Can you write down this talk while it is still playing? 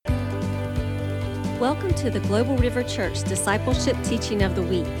Welcome to the Global River Church Discipleship Teaching of the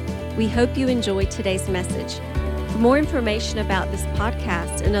Week. We hope you enjoyed today's message. For more information about this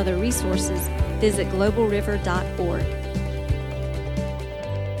podcast and other resources, visit globalriver.org.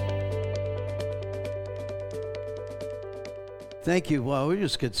 Thank you. Well, we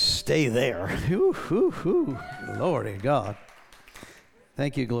just could stay there. Lordy God.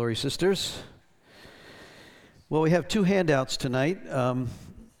 Thank you, Glory Sisters. Well, we have two handouts tonight.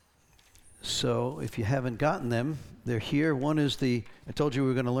 So if you haven't gotten them, they're here. One is I told you we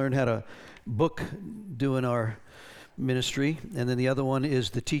were going to learn how to book doing our ministry. And then the other one is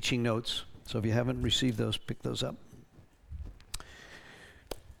the teaching notes. So if you haven't received those, pick those up.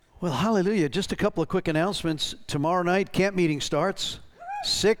 Well, hallelujah. Just a couple of quick announcements. Tomorrow night, camp meeting starts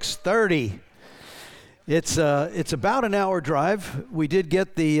 6:30. It's about an hour drive. We did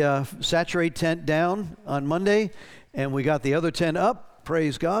get the Saturate tent down on Monday, and we got the other tent up.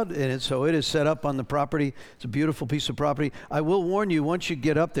 Praise God. And so it is set up on the property. It's a beautiful piece of property. I will warn you, once you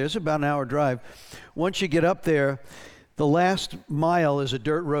get up there, it's about an hour drive. Once you get up there, the last mile is a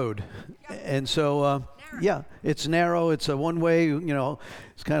dirt road. And so, it's narrow. It's a one-way,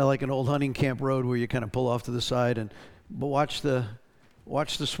 it's kind of like an old hunting camp road where you kind of pull off to the side. But watch the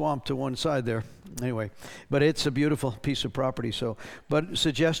swamp to one side there. Anyway, but it's a beautiful piece of property. So, but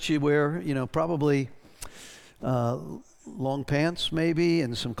suggest you wear, probably long pants maybe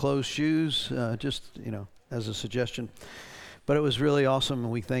and some closed shoes, as a suggestion. But it was really awesome,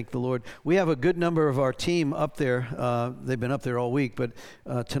 and we thank the Lord. We have a good number of our team up there. They've been up there all week, but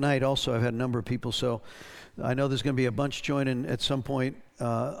tonight also I've had a number of people. So I know there's going to be a bunch joining at some point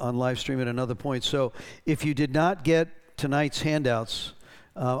on live stream at another point. So if you did not get tonight's handouts,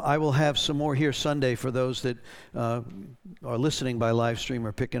 I will have some more here Sunday for those that are listening by live stream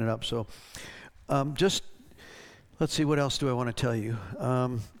or picking it up. So let's see, what else do I want to tell you?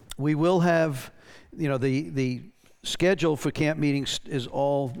 We will have, the schedule for camp meetings it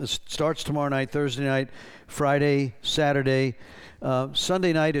starts tomorrow night, Thursday night, Friday, Saturday.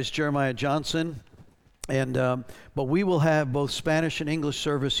 Sunday night is Jeremiah Johnson. But we will have both Spanish and English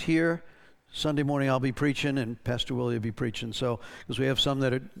service here. Sunday morning I'll be preaching and Pastor Willie will be preaching. So, because we have some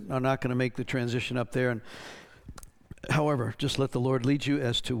that are not going to make the transition up there. And however, just let the Lord lead you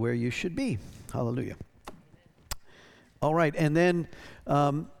as to where you should be. Hallelujah. All right, and then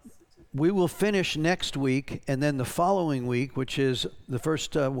we will finish next week, and then the following week, which is the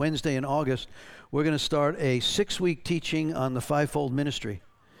first Wednesday in August, we're going to start a 6-week teaching on the fivefold ministry.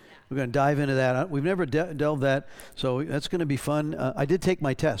 We're going to dive into that. We've never delved that, so that's going to be fun. I did take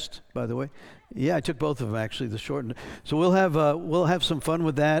my test, by the way. Yeah, I took both of them actually, the short. So we'll have some fun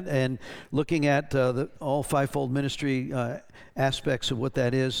with that and looking at all fivefold ministry aspects of what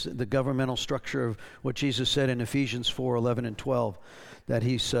that is, the governmental structure of what Jesus said in Ephesians 4:11 and 12, that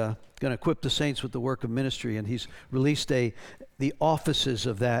He's going to equip the saints with the work of ministry, and He's released the offices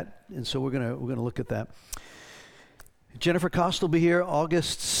of that, and so we're going to look at that. Jennifer Cost will be here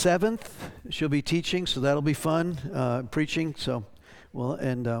August 7th. She'll be teaching, so that'll be fun, preaching. So,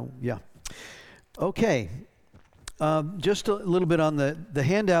 Okay. Just a little bit on the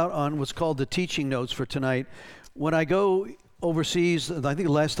handout on what's called the teaching notes for tonight. When I go overseas, I think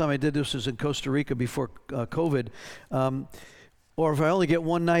the last time I did this was in Costa Rica before COVID, or if I only get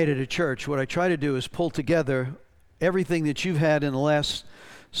one night at a church, what I try to do is pull together everything that you've had in the last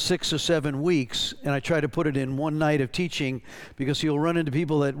 6 or 7 weeks, and I try to put it in one night of teaching, because you'll run into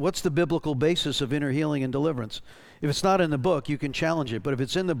people that, what's the biblical basis of inner healing and deliverance? If it's not in the book, you can challenge it, but if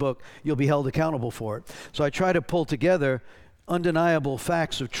it's in the book, you'll be held accountable for it. So I try to pull together undeniable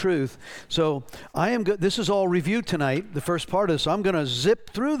facts of truth. So this is all reviewed tonight, the first part of this. So I'm going to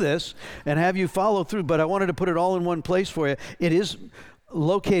zip through this and have you follow through, but I wanted to put it all in one place for you. It is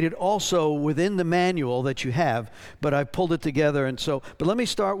located also within the manual that you have, but I pulled it together. But let me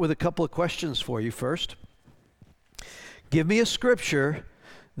start with a couple of questions for you first. Give me a scripture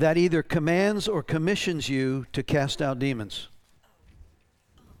that either commands or commissions you to cast out demons.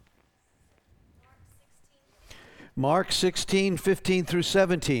 Mark 16, 15 through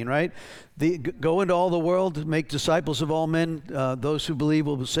 17, right? Go into all the world, make disciples of all men. Those who believe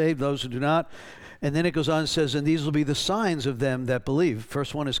will be saved, those who do not. And then it goes on and says, and these will be the signs of them that believe.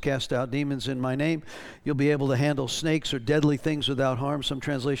 First one is cast out demons in my name. You'll be able to handle snakes or deadly things without harm. Some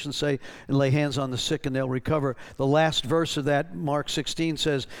translations say, and lay hands on the sick and they'll recover. The last verse of that, Mark 16,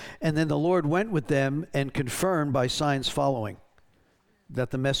 says, and then the Lord went with them and confirmed by signs following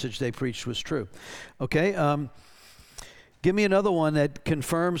that the message they preached was true. Okay, give me another one that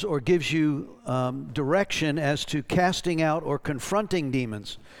confirms or gives you direction as to casting out or confronting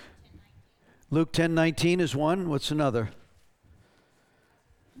demons. Luke 10:19 is one. What's another?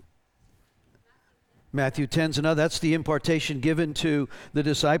 Matthew 10's another. That's the impartation given to the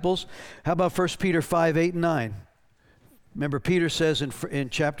disciples. How about 1 Peter 5, 8, and 9? Remember, Peter says in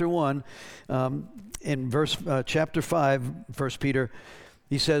chapter 1, in chapter 5, 1 Peter,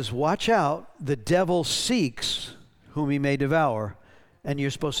 he says, watch out, the devil seeks whom he may devour, and you're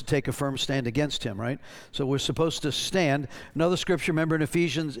supposed to take a firm stand against him, right? So we're supposed to stand. Another scripture, remember in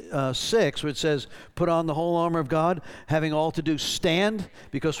Ephesians 6, where it says, put on the whole armor of God, having all to do stand,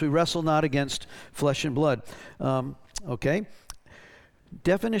 because we wrestle not against flesh and blood. Okay.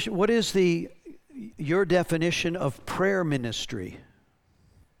 Definition, what is your definition of prayer ministry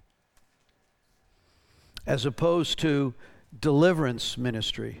as opposed to deliverance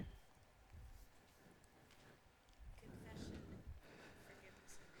ministry?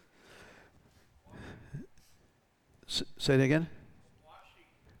 Say that again?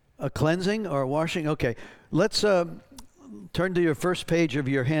 A cleansing or a washing? Okay. Let's turn to your first page of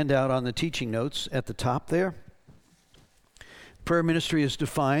your handout on the teaching notes at the top there. Prayer ministry is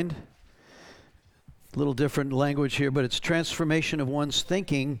defined. A little different language here, but it's transformation of one's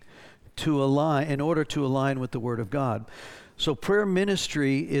thinking to align, in order to align with the Word of God. So prayer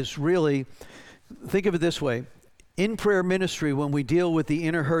ministry is really, think of it this way. In prayer ministry, when we deal with the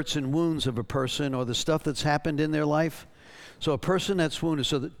inner hurts and wounds of a person or the stuff that's happened in their life, so a person that's wounded,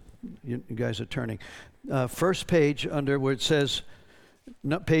 so that you guys are turning. First page under where it says,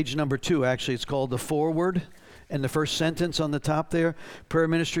 page number 2, actually, it's called the foreword. And the first sentence on the top there, prayer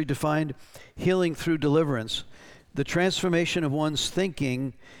ministry defined, healing through deliverance. The transformation of one's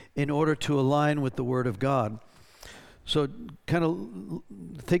thinking in order to align with the Word of God. So kind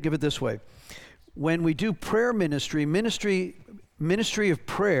of think of it this way. When we do prayer ministry of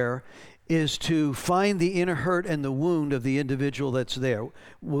prayer is to find the inner hurt and the wound of the individual that's there.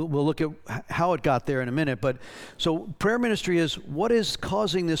 We'll look at how it got there in a minute. But so prayer ministry is what is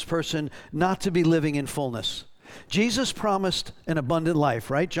causing this person not to be living in fullness. Jesus promised an abundant life,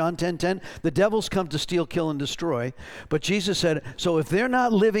 right? John 10:10. The devil's come to steal, kill, and destroy. But Jesus said, so if they're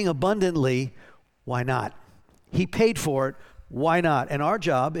not living abundantly, why not? He paid for it. Why not? And our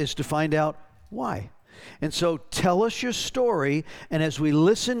job is to find out why. And so tell us your story, and as we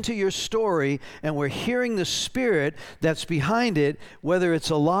listen to your story and we're hearing the spirit that's behind it, whether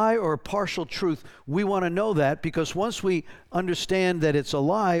it's a lie or a partial truth, we want to know that, because once we understand that it's a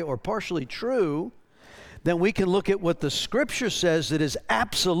lie or partially true, then we can look at what the Scripture says that is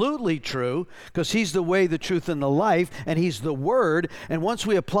absolutely true, because He's the way, the truth, and the life, and He's the Word. And once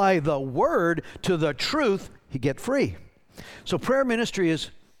we apply the Word to the truth, you get free. So prayer ministry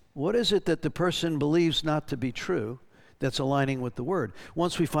is, what is it that the person believes not to be true that's aligning with the Word?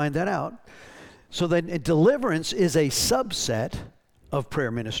 Once we find that out, so then deliverance is a subset of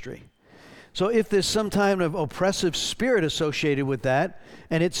prayer ministry. So if there's some kind of oppressive spirit associated with that,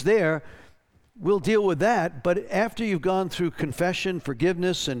 and it's there, we'll deal with that. But after you've gone through confession,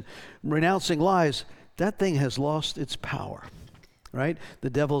 forgiveness, and renouncing lies, that thing has lost its power, right? The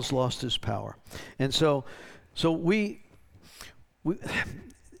devil's lost his power. And so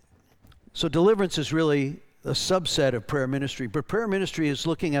deliverance is really a subset of prayer ministry. But prayer ministry is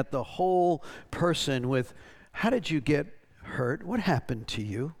looking at the whole person with, how did you get hurt? What happened to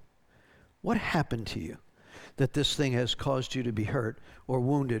you? What happened to you that this thing has caused you to be hurt or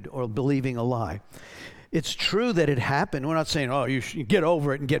wounded or believing a lie? It's true that it happened. We're not saying, oh, you should get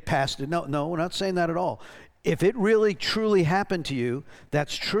over it and get past it. No, we're not saying that at all. If it really truly happened to you,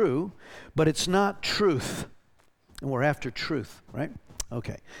 that's true, but it's not truth. And we're after truth, right?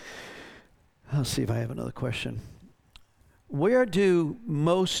 Okay. Let's see if I have another question. Where do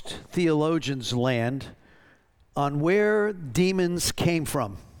most theologians land on where demons came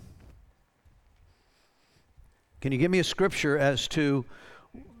from? Can you give me a scripture as to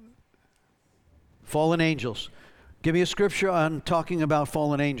fallen angels? Give me a scripture on talking about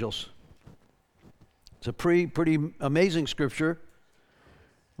fallen angels. It's a pretty amazing scripture.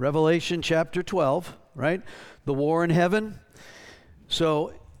 Revelation chapter 12, right? The war in heaven.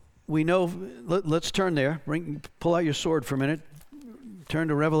 So we know, let's turn there. Pull out your sword for a minute. Turn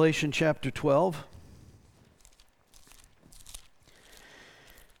to Revelation chapter 12.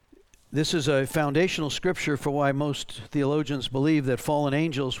 This is a foundational scripture for why most theologians believe that fallen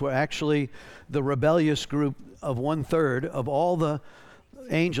angels were actually the rebellious group of 1/3 of all the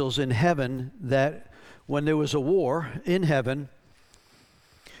angels in heaven, that when there was a war in heaven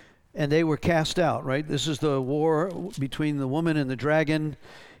and they were cast out, right? This is the war between the woman and the dragon.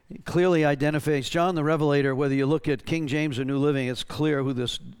 It clearly identifies John the Revelator. Whether you look at King James or New Living, it's clear who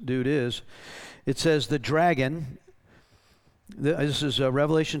this dude is. It says the dragon. This is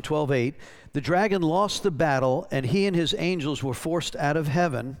Revelation 12:8. The dragon lost the battle, and he and his angels were forced out of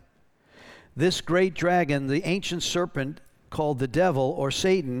heaven. This great dragon, the ancient serpent called the devil or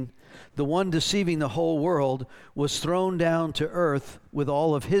Satan, the one deceiving the whole world, was thrown down to earth with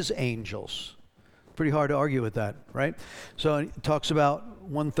all of his angels. Pretty hard to argue with that, right? So it talks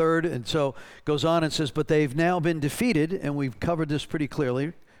about 1/3, and so goes on and says, but they've now been defeated, and we've covered this pretty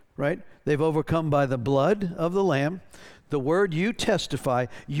clearly, right? They've overcome by the blood of the Lamb, the word you testify,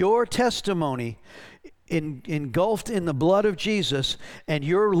 your testimony engulfed in the blood of Jesus, and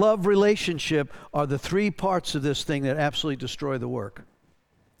your love relationship are the three parts of this thing that absolutely destroy the work.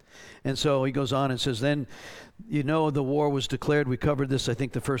 And so he goes on and says, then, you know, the war was declared. We covered this, I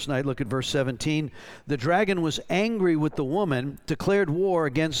think, the first night. Look at verse 17. The dragon was angry with the woman, declared war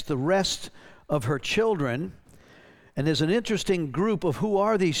against the rest of her children. And there's an interesting group of who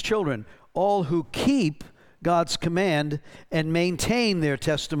are these children? All who keep God's command and maintain their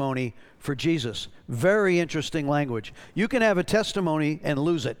testimony for Jesus. Very interesting language. You can have a testimony and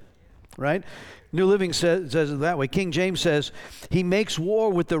lose it, right? New Living says it that way. King James says, he makes war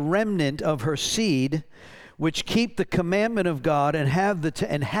with the remnant of her seed, which keep the commandment of God and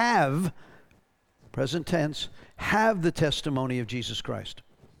have, present tense, have the testimony of Jesus Christ.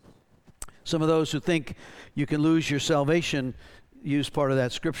 Some of those who think you can lose your salvation use part of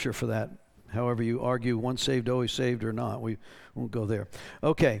that scripture for that. However you argue, once saved, always saved or not. We won't go there.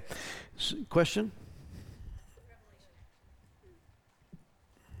 Okay. Question?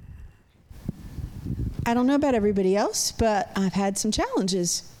 I don't know about everybody else, but I've had some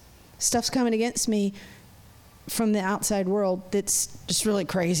challenges. Stuff's coming against me from the outside world that's just really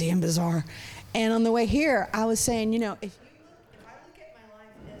crazy and bizarre. And on the way here, I was saying, you know, if I look at my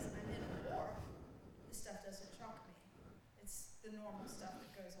life as I'm in a war, this stuff doesn't shock me. It's the normal stuff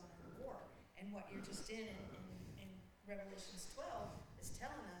that goes on in a war. And what you're just in Revelations 12 is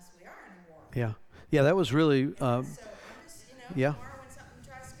telling us we are in a war. Yeah. Yeah, that was really... so I'm just, yeah. Tomorrow when something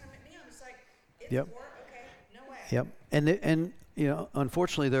tries to come at me, I'm just like, it's yep. a war? Okay, no way. Yep. And you know,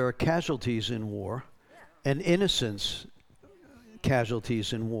 unfortunately, there are casualties in war, and innocents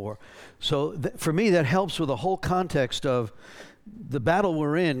casualties in war. So for me, that helps with the whole context of the battle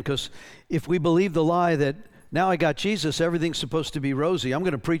we're in, because if we believe the lie that now I got Jesus, everything's supposed to be rosy. I'm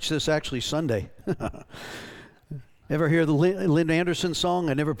going to preach this actually Sunday. Ever hear the Lynn Anderson song,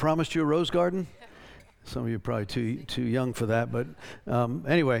 I Never Promised You a Rose Garden? Some of you are probably too young for that, but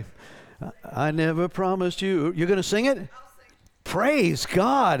anyway, I never promised you. You're going to sing it? I'll sing. Praise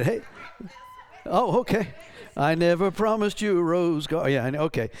God. Hey. Oh, okay. I never promised you a rose garden. Yeah,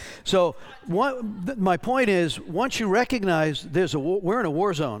 okay. So my point is, once you recognize there's we're in a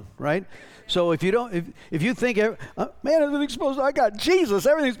war zone, right? So if you don't, if you think, man, everything's I got Jesus,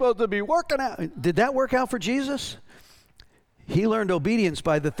 everything's supposed to be working out. Did that work out for Jesus? He learned obedience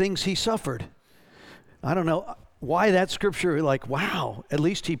by the things he suffered. I don't know why that scripture, like, wow, at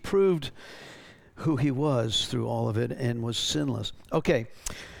least he proved who he was through all of it and was sinless. Okay,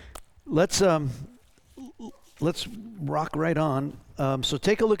 let's rock right on. So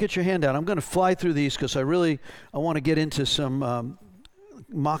take a look at your handout. I'm going to fly through these because I want to get into some kind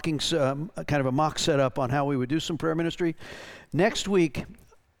of a mock setup on how we would do some prayer ministry. Next week,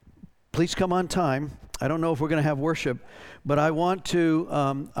 please come on time. I don't know if we're going to have worship, but I want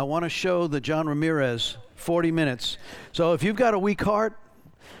to show the John Ramirez 40 minutes. So if you've got a weak heart,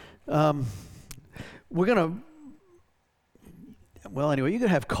 we're going to, well, anyway, you can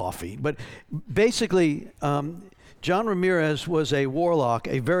have coffee. But basically, John Ramirez was a warlock,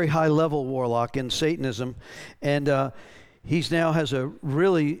 a very high-level warlock in Satanism, and he's now has a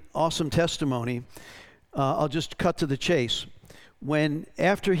really awesome testimony. I'll just cut to the chase.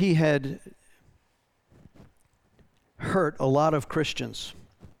 After he had hurt a lot of Christians,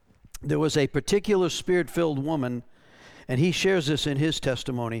 there was a particular spirit-filled woman, and he shares this in his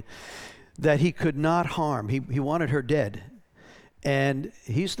testimony, that he could not harm. He wanted her dead. And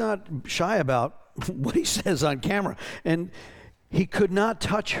he's not shy about what he says on camera. And he could not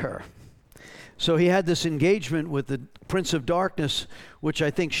touch her. So he had this engagement with the Prince of Darkness, which I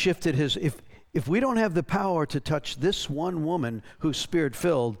think shifted his... If we don't have the power to touch this one woman who's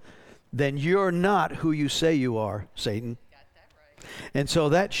spirit-filled, then you're not who you say you are, Satan. Got that right. And so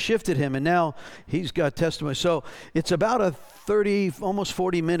that shifted him, and now he's got testimony. So it's about a 30, almost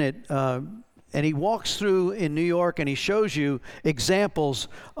 40-minute, and he walks through in New York, and he shows you examples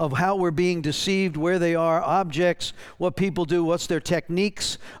of how we're being deceived, where they are, objects, what people do, what's their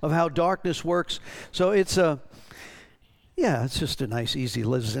techniques of how darkness works. So it's it's just a nice, easy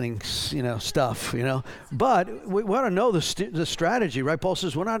listening, stuff, But we want to know the strategy, right? Paul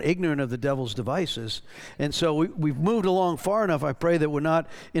says we're not ignorant of the devil's devices. And so we've moved along far enough, I pray, that we're not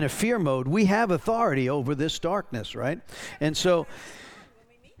in a fear mode. We have authority over this darkness, right? And so,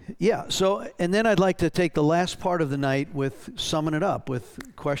 Yeah, so, and then I'd like to take the last part of the night with summing it up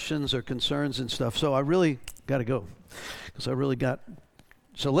with questions or concerns and stuff. So I really got to go because I really got,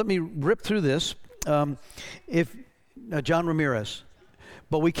 so let me rip through this. John Ramirez,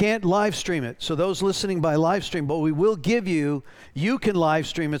 but we can't live stream it. So those listening by live stream, but we will give you can live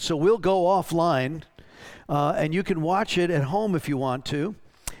stream it. So we'll go offline and you can watch it at home if you want to.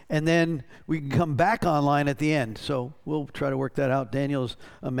 And then we can come back online at the end. So we'll try to work that out. Daniel's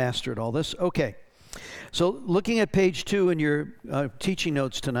a master at all this. Okay. So looking at page 2 in your teaching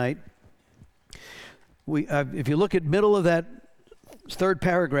notes tonight, if you look at middle of that third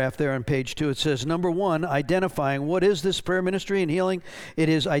paragraph there on page 2, it says, number 1, identifying what is this prayer ministry and healing. It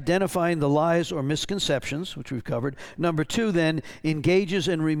is identifying the lies or misconceptions, which we've covered. Number 2, then, engages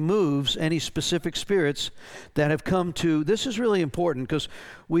and removes any specific spirits that have come to, this is really important because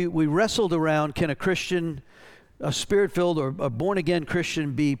we wrestled around, can a spirit-filled or a born-again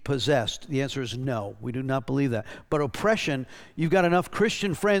Christian be possessed? The answer is no. We do not believe that. But oppression, you've got enough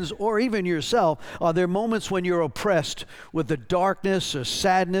Christian friends or even yourself, are there moments when you're oppressed with the darkness or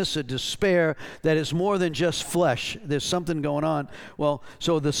sadness or despair that is more than just flesh? There's something going on. Well,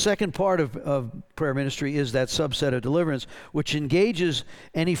 so the second part of prayer ministry is that subset of deliverance, which engages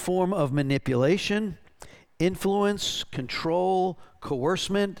any form of manipulation, influence, control,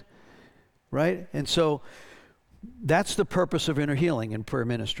 coercement, right? And so that's the purpose of inner healing in prayer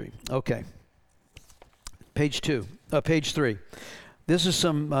ministry. Okay. Page 3. This is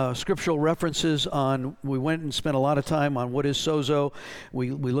some scriptural references on, we went and spent a lot of time on what is sozo. We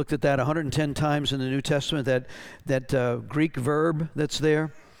looked at that 110 times in the New Testament, that Greek verb that's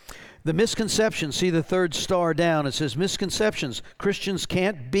there. The misconception, see the third star down, it says misconceptions. Christians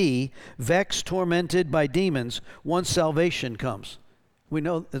can't be vexed, tormented by demons once salvation comes. We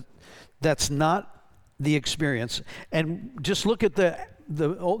know that's not the experience. And just look at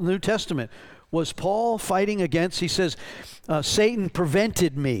the Old New Testament. Was Paul fighting against, he says, Satan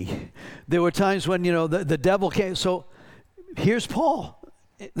prevented me. There were times when, the devil came. So here's Paul.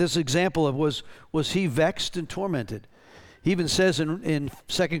 This example of was he vexed and tormented? He even says in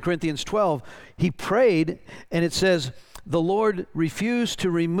 2 Corinthians 12, he prayed, and it says, the Lord refused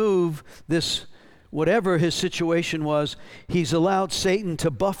to remove this, whatever his situation was. He's allowed Satan to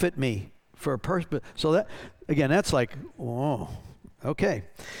buffet me for a purpose. So that, again, that's like, oh, okay.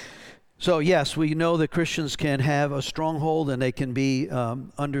 So yes, we know that Christians can have a stronghold and they can be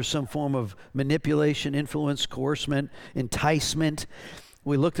under some form of manipulation, influence, coercement, enticement.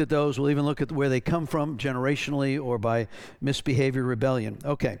 We looked at those. We'll even look at where they come from generationally or by misbehavior, rebellion.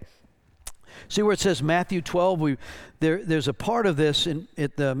 Okay. See where it says Matthew 12? There's a part of this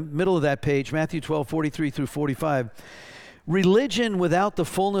at the middle of that page, Matthew 12, 43 through 45. Religion without the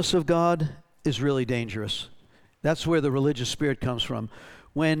fullness of God is really dangerous. That's where the religious spirit comes from.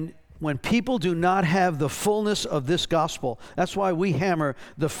 When people do not have the fullness of this gospel, that's why we hammer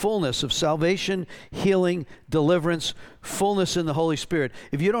the fullness of salvation, healing, deliverance, fullness in the Holy Spirit.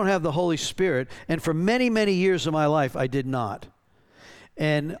 If you don't have the Holy Spirit, and for many, many years of my life, I did not.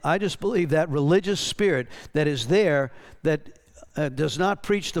 And I just believe that religious spirit that is there, that does not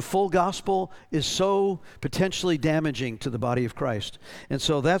preach the full gospel, is so potentially damaging to the body of Christ. And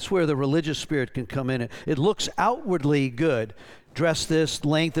so that's where the religious spirit can come in. It looks outwardly good. Dress this,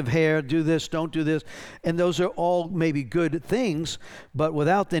 length of hair, do this, don't do this. And those are all maybe good things, but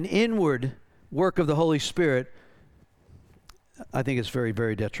without an inward work of the Holy Spirit, I think it's very,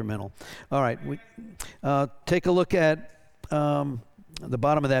 very detrimental. All right, take a look at the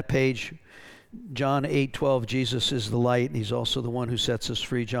bottom of that page. John 8:12, Jesus is the light. He's also the one who sets us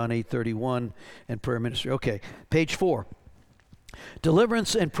free. John 8:31, and prayer ministry. Okay, page 4.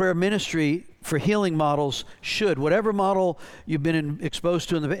 Deliverance and prayer ministry for healing models should, whatever model you've been exposed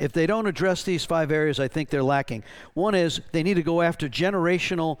to, if they don't address these 5 areas, I think they're lacking. One is they need to go after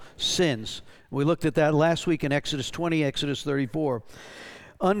generational sins. We looked at that last week in Exodus 20, Exodus 34.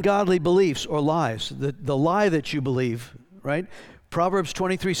 Ungodly beliefs or lies, the lie that you believe, right? Proverbs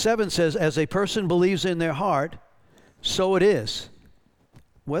 23:7 says, as a person believes in their heart, so it is,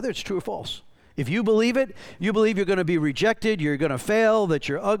 whether it's true or false. If you believe it, you believe you're going to be rejected, you're going to fail, that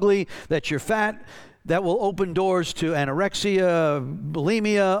you're ugly, that you're fat, that will open doors to anorexia,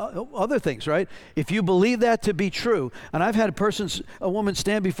 bulimia, other things, right? If you believe that to be true, and I've had a woman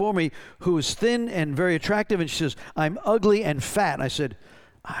stand before me who is thin and very attractive, and she says, I'm ugly and fat. And I said,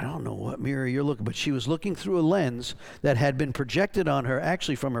 I don't know what mirror you're looking, but she was looking through a lens that had been projected on her,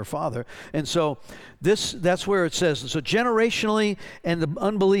 actually from her father. And so that's where it says, so generationally, and the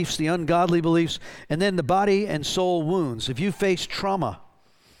unbeliefs, the ungodly beliefs, and then the body and soul wounds. If you face trauma,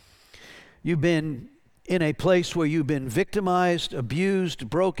 you've been in a place where you've been victimized, abused,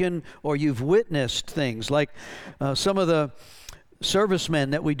 broken, or you've witnessed things like some of the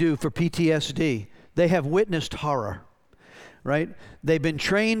servicemen that we do for PTSD, they have witnessed horror, right? They've been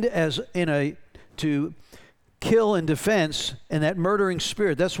trained to kill in defense and that murdering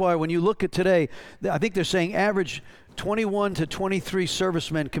spirit. That's why when you look at today, I think they're saying average 21 to 23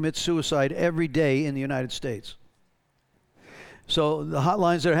 servicemen commit suicide every day in the United States. So the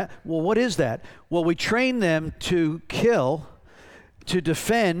hotlines well, what is that? Well, we train them to kill, to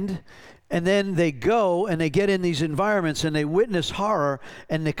defend, and then they go and they get in these environments and they witness horror,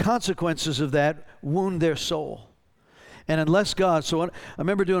 and the consequences of that wound their soul. And unless God, so I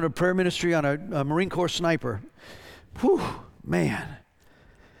remember doing a prayer ministry on a Marine Corps sniper. Whew, man.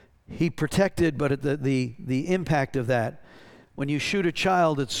 He protected, but the impact of that, when you shoot a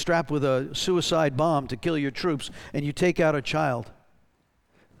child that's strapped with a suicide bomb to kill your troops, and you take out a child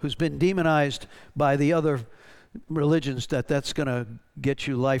who's been demonized by the other religions, that's going to get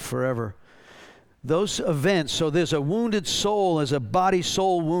you life forever. Those events, so there's a wounded soul, there's a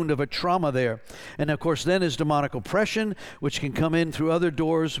body-soul wound of a trauma there. And of course, then there's demonic oppression, which can come in through other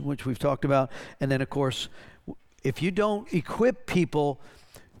doors, which we've talked about. And then, of course, if you don't equip people,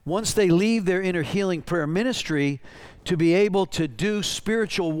 once they leave their inner healing prayer ministry, to be able to do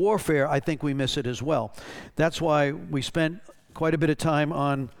spiritual warfare, I think we miss it as well. That's why we spent quite a bit of time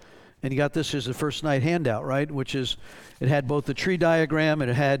on, and you got this as the first night handout, right? Which is, it had both the tree diagram and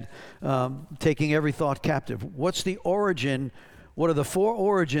it had taking every thought captive. What's the origin? What are the four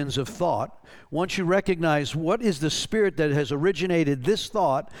origins of thought? Once you recognize what is the spirit that has originated this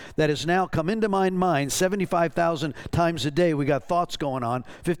thought that has now come into my mind 75,000 times a day, we got thoughts going on,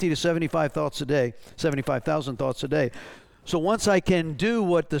 50 to 75 thoughts a day, 75,000 thoughts a day. So once I can do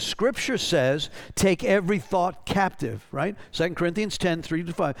what the scripture says, take every thought captive, right? 2 Corinthians 10,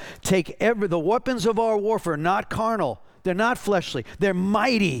 3-5. Take the weapons of our warfare, not carnal. They're not fleshly. They're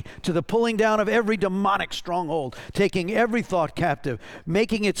mighty to the pulling down of every demonic stronghold, taking every thought captive,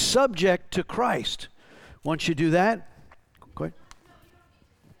 making it subject to Christ. Once you do that, go ahead.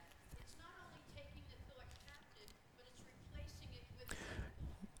 It's not only taking the thought captive, but it's replacing it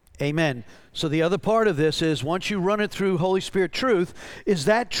with Amen. So the other part of this is, once you run it through Holy Spirit truth, is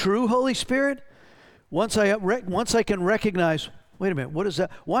that true, Holy Spirit? Once I can recognize, wait a minute, what is that?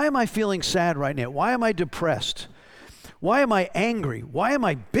 Why am I feeling sad right now? Why am I depressed? Why am I angry? Why am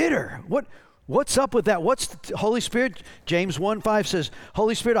I bitter? What's up with that? What's the Holy Spirit? James 1:5 says,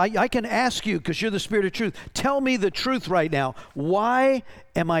 Holy Spirit, I can ask you, because you're the Spirit of truth. Tell me the truth right now. Why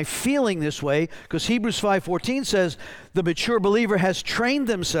am I feeling this way? Because Hebrews 5:14 says, the mature believer has trained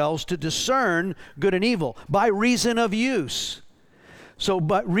themselves to discern good and evil by reason of use. So,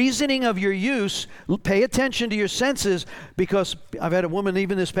 but reasoning of your use, pay attention to your senses, because I've had a woman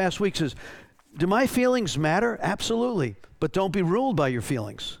even this past week says, do my feelings matter? Absolutely. But don't be ruled by your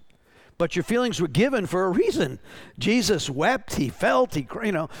feelings. But your feelings were given for a reason. Jesus wept, he felt,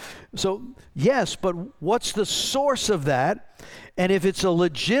 So, yes, but what's the source of that? And if it's a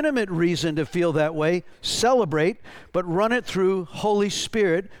legitimate reason to feel that way, celebrate, but run it through Holy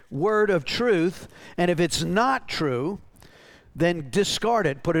Spirit, word of truth. And if it's not true, then discard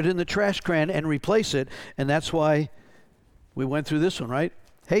it, put it in the trash can and replace it. And that's why we went through this one, right?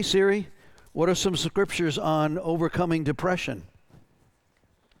 Hey, Siri, what are some scriptures on overcoming depression?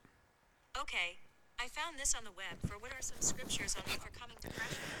 Okay, I found this on the web for what are some scriptures on overcoming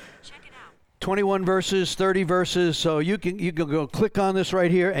depression. Check it out. 21 verses, 30 verses. So you can go click on this right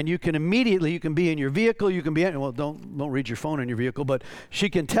here, and you can be in your vehicle. You can be don't read your phone in your vehicle, but she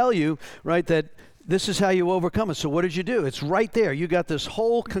can tell you, right, that this is how you overcome it. So what did you do? It's right there. You got this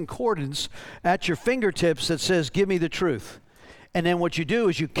whole concordance at your fingertips that says, give me the truth. And then what you do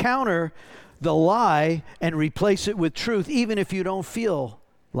is you counter the lie and replace it with truth, even if you don't feel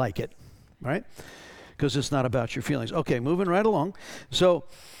like it, right? Because it's not about your feelings. Okay, moving right along. So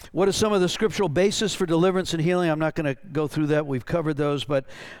what are some of the scriptural basis for deliverance and healing? I'm not going to go through that. We've covered those, but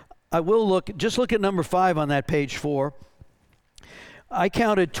I will look at number 5 on that page 4. I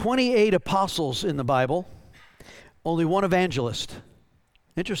counted 28 apostles in the Bible, only one evangelist.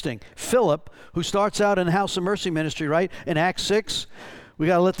 Interesting. Philip, who starts out in the House of Mercy ministry, right? In Acts 6, we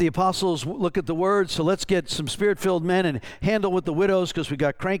got to let the apostles look at the word. So let's get some spirit-filled men and handle with the widows, because we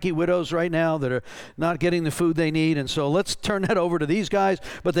got cranky widows right now that are not getting the food they need. And so let's turn that over to these guys.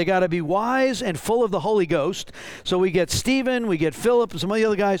 But they got to be wise and full of the Holy Ghost. So we get Stephen, we get Philip, and some of the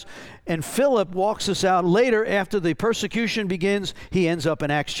other guys. And Philip walks us out later after the persecution begins. He ends up in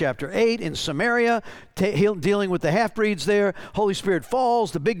Acts chapter 8 in Samaria, dealing with the half-breeds there. Holy Spirit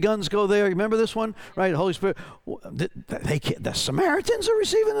falls. The big guns go there. You remember this one? Right? The Holy Spirit. The Samaritans? Romans are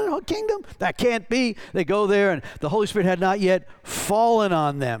receiving the kingdom? That can't be. They go there, and the Holy Spirit had not yet fallen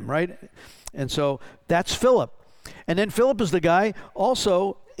on them, right? And so that's Philip. And then Philip is the guy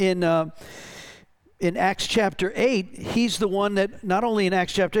also in Acts chapter 8. He's the one that, not only in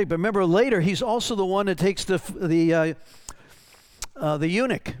Acts chapter 8, but remember later, he's also the one that takes the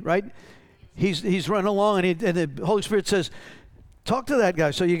eunuch, right? He's running along, and the Holy Spirit says, talk to that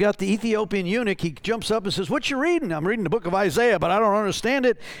guy. So you got the Ethiopian eunuch. He jumps up and says, what you reading? I'm reading the book of Isaiah, but I don't understand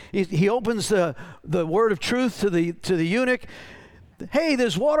it. He opens the word of truth to the eunuch. Hey,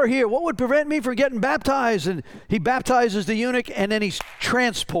 there's water here. What would prevent me from getting baptized? And he baptizes the eunuch, and then he's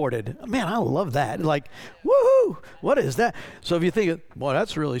transported. Man, I love that. Like, woohoo! What is that? So if you think, boy,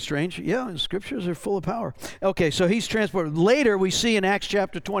 that's really strange. Yeah, scriptures are full of power. Okay, so he's transported. Later, we see in Acts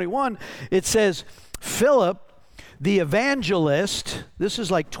chapter 21, it says, Philip, the evangelist, this is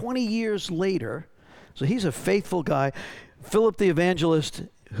like 20 years later, so he's a faithful guy. Philip the evangelist,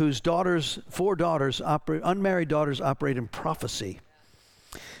 whose four daughters, unmarried daughters, operate in prophecy.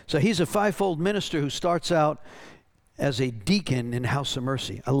 So he's a fivefold minister who starts out as a deacon in House of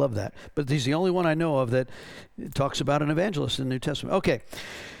Mercy. I love that. But he's the only one I know of that talks about an evangelist in the New Testament. Okay.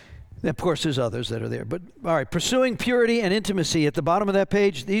 Of course, there's others that are there. But all right, pursuing purity and intimacy. At the bottom of that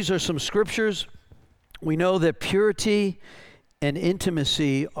page, these are some scriptures. We know that purity and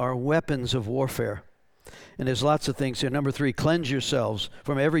intimacy are weapons of warfare. And there's lots of things here. Number 3, cleanse yourselves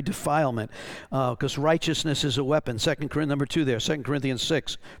from every defilement, because righteousness is a weapon. Number 2 there, 2 Corinthians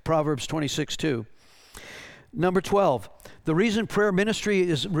 6, Proverbs 26:2. Number 12, the reason prayer ministry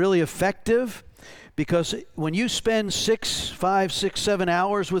is really effective, because when you spend 5, 6, 7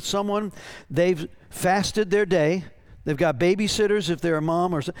 hours with someone, they've fasted their day, they've got babysitters if they're a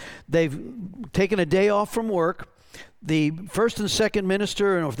mom, or they've taken a day off from work. The first and second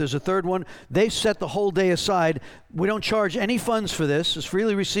minister, and if there's a third one, they set the whole day aside. We don't charge any funds for this. It's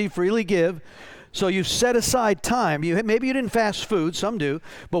freely received, freely give. So you've set aside time. Maybe you didn't fast food, some do,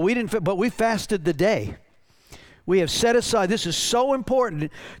 but we didn't. But we fasted the day. We have set aside. This is so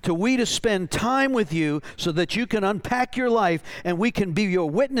important to spend time with you so that you can unpack your life and we can be your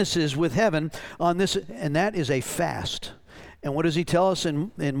witnesses with heaven on this. And that is a fast. And what does he tell us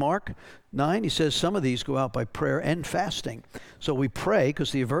in Mark 9? He says some of these go out by prayer and fasting. So we pray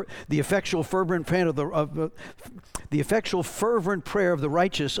because the effectual fervent prayer of the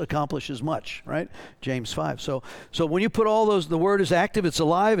righteous accomplishes much, right? James 5. So when you put all those, the word is active, it's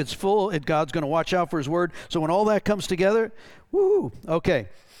alive, it's full, God's going to watch out for his word. So when all that comes together, woo! Okay.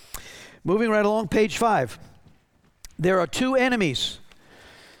 Moving right along, page 5. There are 2 enemies: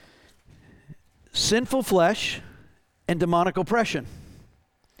 sinful flesh and demonic oppression.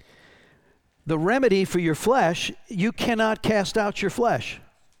 The remedy for your flesh, you cannot cast out your flesh,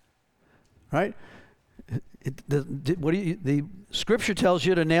 right? The scripture tells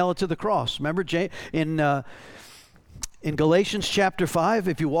you to nail it to the cross. Remember in Galatians chapter 5,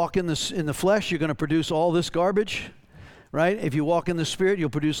 if you walk in the flesh, you're going to produce all this garbage, right? If you walk in the Spirit, you'll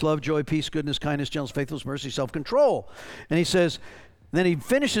produce love, joy, peace, goodness, kindness, gentleness, faithfulness, mercy, self-control. And he says, then he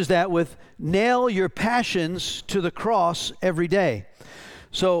finishes that with, nail your passions to the cross every day.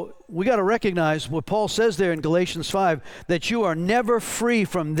 So we got to recognize what Paul says there in Galatians 5, that you are never free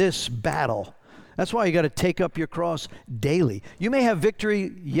from this battle. That's why you got to take up your cross daily. You may have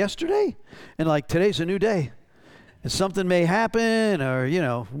victory yesterday, and like today's a new day. And something may happen, or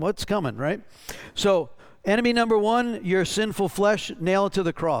what's coming, right? So enemy number 1, your sinful flesh, nail it to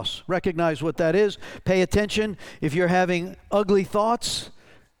the cross. Recognize what that is. Pay attention. If you're having ugly thoughts,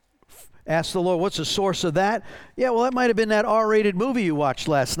 ask the Lord, what's the source of that? Yeah, well, that might have been that R-rated movie you watched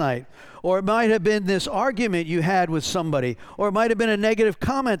last night. Or it might have been this argument you had with somebody. Or it might have been a negative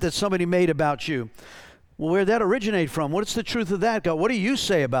comment that somebody made about you. Well, where did that originate from? What's the truth of that, God? What do you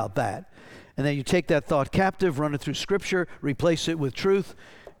say about that? And then you take that thought captive, run it through Scripture, replace it with truth,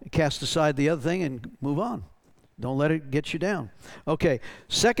 cast aside the other thing, and move on. Don't let it get you down. Okay,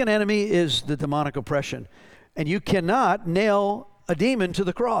 second enemy is the demonic oppression. And you cannot nail a demon to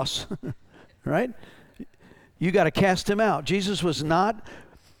the cross, right? You got to cast him out. Jesus was not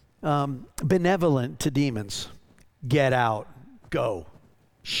benevolent to demons. Get out, go,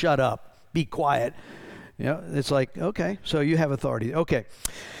 shut up, be quiet. It's like, okay, so you have authority. Okay.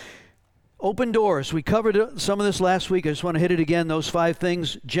 Open doors. We covered some of this last week. I just want to hit it again, those 5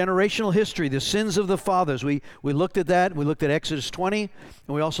 things. Generational history, the sins of the fathers. We looked at that. We looked at Exodus 20,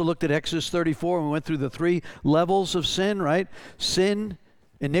 and we also looked at Exodus 34, and we went through the 3 levels of sin, right? Sin,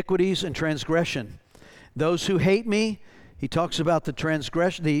 iniquities, and transgression. Those who hate me, he talks about the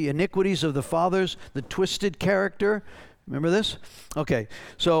transgression, the iniquities of the fathers, the twisted character. Remember this? Okay,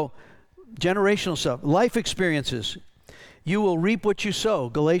 so generational stuff. Life experiences. You will reap what you sow.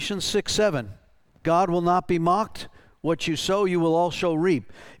 Galatians 6:7. God will not be mocked. What you sow, you will also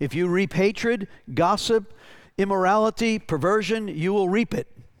reap. If you reap hatred, gossip, immorality, perversion, you will reap it.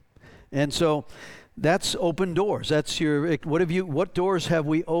 And so that's open doors. That's what doors have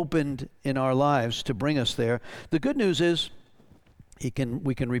we opened in our lives to bring us there? The good news is we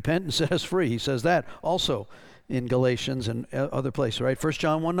can repent and set us free. He says that also in Galatians and other places, right? 1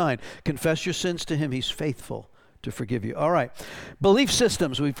 John 1:9. Confess your sins to him. He's faithful to forgive you. All right. Belief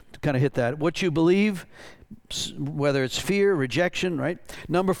systems, we've kind of hit that. What you believe, whether it's fear, rejection, right?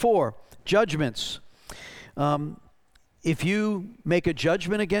 Number 4, judgments. If you make a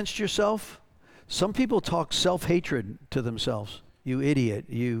judgment against yourself, some people talk self-hatred to themselves. You idiot,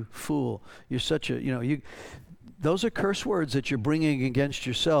 you fool, you're such a, those are curse words that you're bringing against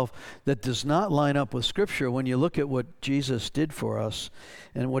yourself that does not line up with Scripture when you look at what Jesus did for us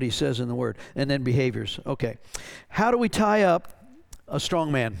and what he says in the Word. And then behaviors. Okay. How do we tie up a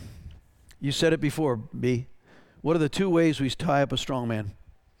strong man? You said it before, B. What are the 2 ways we tie up a strong man?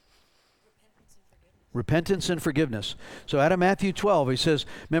 Repentance and forgiveness. So out of Matthew 12, he says,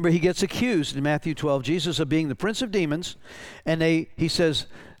 remember he gets accused in Matthew 12, Jesus, of being the prince of demons. And he says,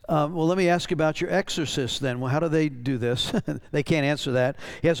 well, let me ask you about your exorcists then. Well, how do they do this? They can't answer that.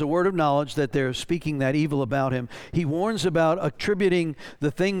 He has a word of knowledge that they're speaking that evil about him. He warns about attributing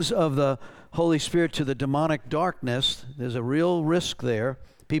the things of the Holy Spirit to the demonic darkness. There's a real risk there.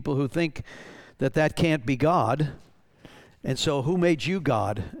 People who think that can't be God. And so who made you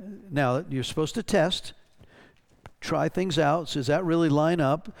God? Now, you're supposed to try things out. So does that really line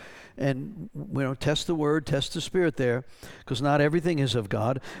up? And, test the Word, test the Spirit there, because not everything is of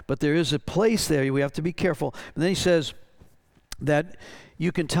God. But there is a place there. We have to be careful. And then he says that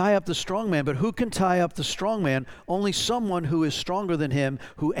you can tie up the strong man, but who can tie up the strong man? Only someone who is stronger than him,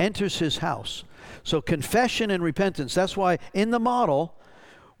 who enters his house. So confession and repentance. That's why in the model,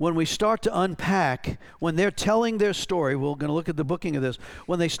 when we start to unpack, when they're telling their story, we're going to look at the booking of this.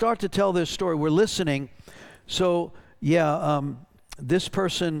 When they start to tell their story, we're listening. So, this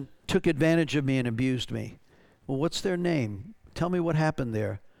person took advantage of me and abused me. Well, what's their name? Tell me what happened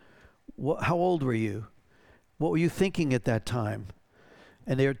there. How old were you? What were you thinking at that time?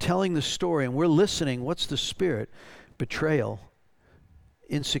 And they're telling the story, and we're listening. What's the spirit? Betrayal,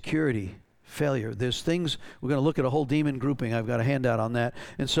 insecurity, failure. There's things, we're going to look at a whole demon grouping. I've got a handout on that.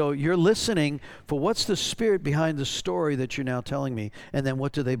 And so you're listening for what's the spirit behind the story that you're now telling me, and then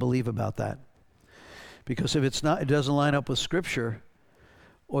what do they believe about that? Because if it's not, it doesn't line up with Scripture,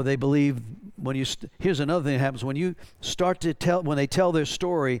 or they believe here's another thing that happens when you start to when they tell their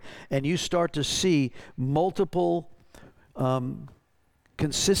story and you start to see multiple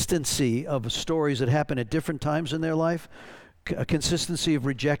consistency of stories that happen at different times in their life, a consistency of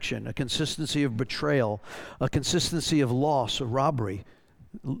rejection, a consistency of betrayal, a consistency of loss or robbery,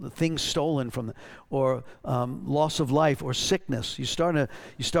 things stolen from them, or loss of life or sickness. You start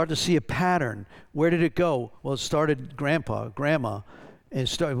to see a pattern. Where did it go? Well, it started grandpa, grandma. And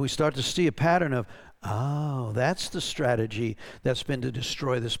we start to see a pattern of, that's the strategy that's been to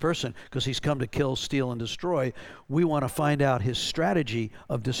destroy this person, because he's come to kill, steal, and destroy. We want to find out his strategy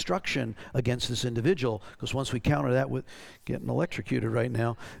of destruction against this individual, because once we counter that with getting electrocuted right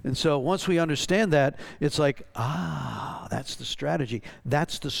now. And so once we understand that, it's like, that's the strategy.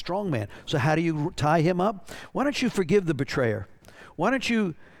 That's the strong man. So how do you tie him up? Why don't you forgive the betrayer? Why don't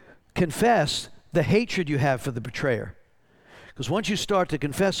you confess the hatred you have for the betrayer? Because once you start to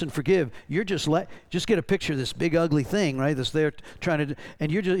confess and forgive, you're just get a picture of this big ugly thing, right? That's there trying to,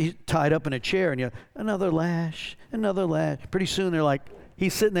 and he's tied up in a chair, and you're another lash. Pretty soon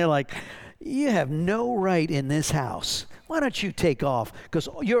he's sitting there like, you have no right in this house. Why don't you take off? Because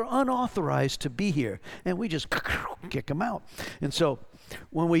you're unauthorized to be here. And we just kick him out. And so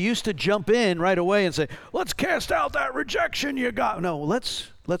when we used to jump in right away and say, let's cast out that rejection you got. No, let's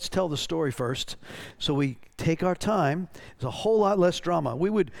tell the story first. So we take our time. There's a whole lot less drama. We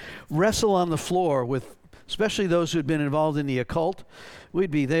would wrestle on the floor with, especially those who had been involved in the occult.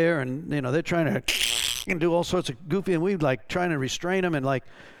 We'd be there, and they're trying to do all sorts of goofy, and we'd trying to restrain them, and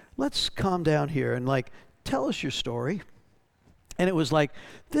let's calm down here and tell us your story. And it was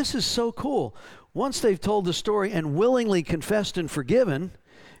this is so cool. Once they've told the story and willingly confessed and forgiven,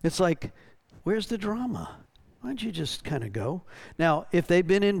 it's where's the drama? Why don't you just kind of go? Now, if they've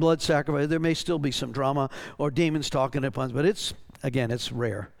been in blood sacrifice, there may still be some drama or demons talking at once, but it's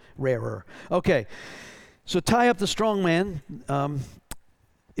rarer. Okay, so tie up the strong man.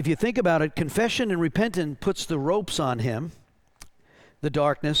 If you think about it, confession and repentance puts the ropes on him, the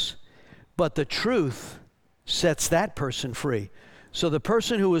darkness, but the truth sets that person free. So the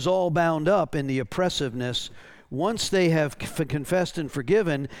person who is all bound up in the oppressiveness once they have confessed and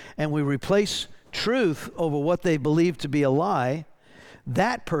forgiven, and we replace truth over what they believe to be a lie,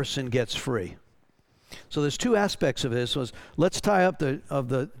 that person gets free. So there's two aspects of this. Was let's tie up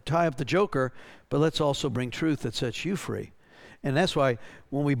the joker, but let's also bring truth that sets you free. And that's why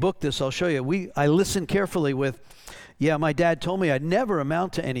when we book this, I'll show you. I listen carefully with, yeah, my dad told me I'd never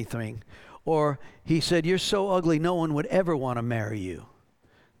amount to anything, or he said, you're so ugly no one would ever want to marry you.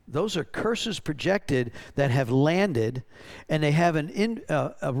 Those are curses projected that have landed, and they have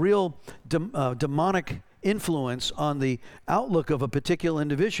a real demonic influence on the outlook of a particular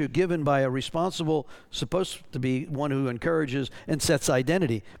individual given by a responsible, supposed to be one who encourages and sets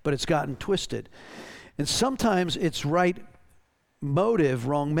identity, but it's gotten twisted. And sometimes it's right motive,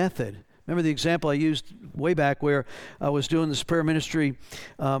 wrong method. Remember the example I used way back where I was doing this prayer ministry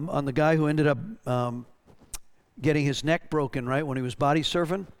on the guy who ended up getting his neck broken, right, when he was body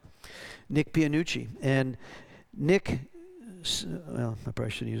surfing? Nick Pianucci. And Nick, well, I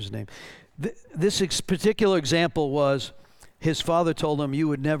probably shouldn't use his name. This particular example was his father told him you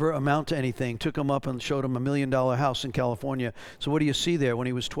would never amount to anything, took him up and showed him $1 million house in California. So what do you see there when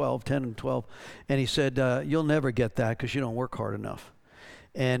he was 10 and 12? And he said, you'll never get that because you don't work hard enough.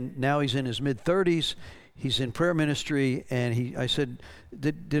 And now he's in his mid-30s. He's in prayer ministry. And I said,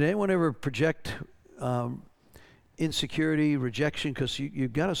 did anyone ever project insecurity, rejection? Because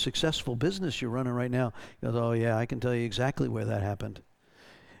you've got a successful business you're running right now. He goes, oh, yeah, I can tell you exactly where that happened.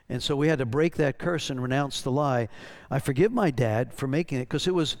 And so we had to break that curse and renounce the lie. I forgive my dad for making it because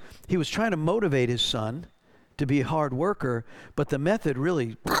he was trying to motivate his son to be a hard worker, but the method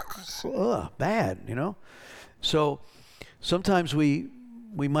really bad, you know. So sometimes we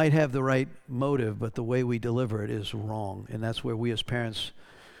might have the right motive, but the way we deliver it is wrong, and that's where we as parents,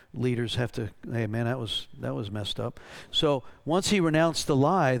 leaders have to, hey man, that was messed up. So once he renounced the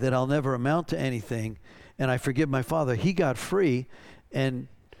lie that I'll never amount to anything, and I forgive my father, he got free. And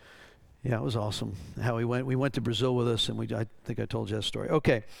yeah, it was awesome how he went. We went to Brazil with us, and I think I told you that story.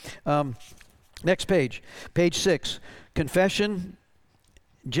 Okay, next page, page 6, confession,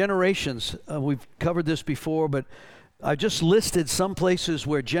 generations. We've covered this before, but I just listed some places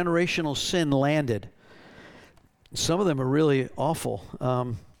where generational sin landed. Some of them are really awful.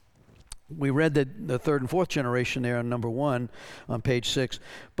 We read that the third and fourth generation there on number 1 on page 6.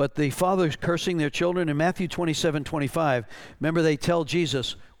 But the fathers cursing their children in Matthew 27:25. Remember, they tell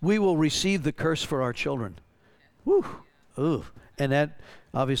Jesus, we will receive the curse for our children. Woo. Ooh. And that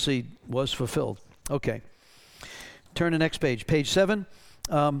obviously was fulfilled. Okay. Turn to next page. Page 7.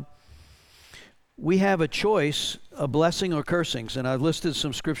 We have a choice, a blessing or cursings. And I've listed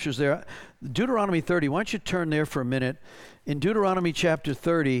some scriptures there. Deuteronomy 30. Why don't you turn there for a minute. In Deuteronomy chapter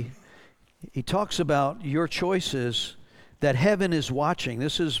 30, he talks about your choices that heaven is watching.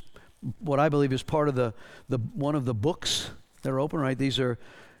 This is what I believe is part of the one of the books that are open, right? These are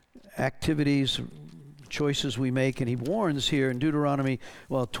activities, choices we make. And he warns here in Deuteronomy,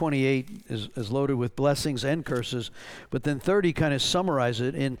 28 is loaded with blessings and curses. But then 30 kind of summarizes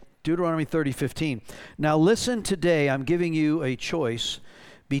it in Deuteronomy 30:15. Now listen today, I'm giving you a choice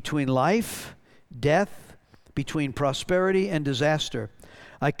between life, death, between prosperity and disaster.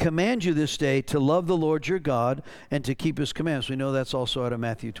 I command you this day to love the Lord your God and to keep his commandments. We know that's also out of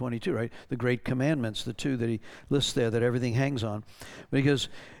Matthew 22, right? The great commandments, the two that he lists there that everything hangs on. Because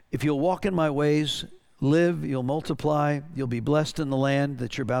if you'll walk in my ways, live, you'll multiply, you'll be blessed in the land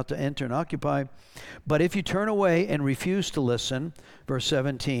that you're about to enter and occupy. But if you turn away and refuse to listen, verse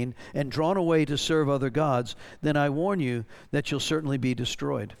 17, and drawn away to serve other gods, then I warn you that you'll certainly be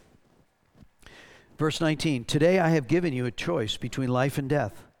destroyed. Verse 19, today I have given you a choice between life and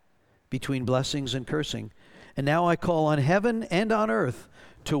death, between blessings and cursing. And now I call on heaven and on earth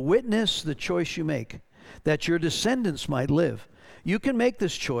to witness the choice you make, that your descendants might live. You can make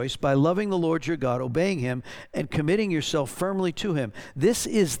this choice by loving the Lord your God, obeying him, and committing yourself firmly to him. This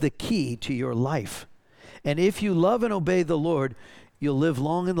is the key to your life. And if you love and obey the Lord, you'll live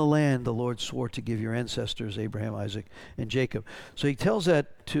long in the land the Lord swore to give your ancestors, Abraham, Isaac, and Jacob. So he tells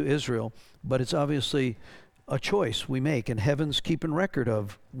that to Israel, but it's obviously a choice we make, and heaven's keeping record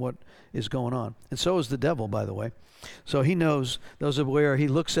of what is going on. And so is the devil, by the way. So he knows, those are where he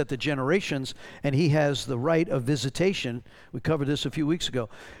looks at the generations, and he has the right of visitation. We covered this a few weeks ago.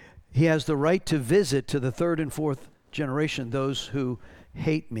 He has the right to visit to the third and fourth generation, those who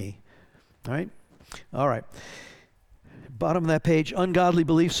hate me. All right? All right. Bottom of that page, ungodly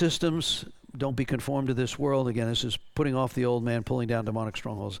belief systems. Don't be conformed to this world. Again, this is putting off the old man, pulling down demonic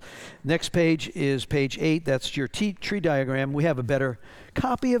strongholds. Next page is page 8. That's your tree diagram. We have a better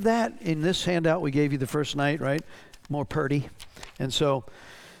copy of that in this handout we gave you the first night, right? More purty. And so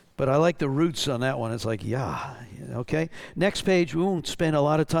But I like the roots on that one. It's like, yeah, okay. Next page, we won't spend a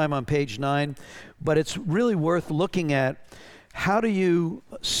lot of time on page 9, but it's really worth looking at. How do you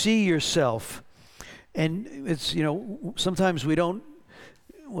see yourself? And it's, sometimes we don't,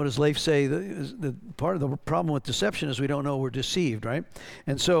 what does Leif say? The part of the problem with deception is we don't know we're deceived, right?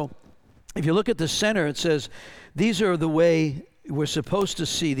 And so if you look at the center, it says, these are the way we're supposed to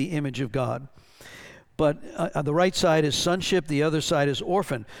see the image of God. But on the right side is sonship, the other side is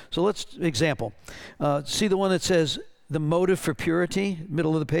orphan. So let's example. See the one that says the motive for purity,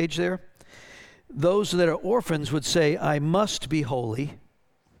 middle of the page there? Those that are orphans would say, I must be holy.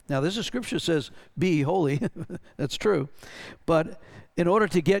 Now, this is scripture says, be holy. That's true. But in order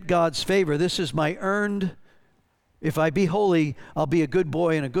to get God's favor, this is my earned, if I be holy, I'll be a good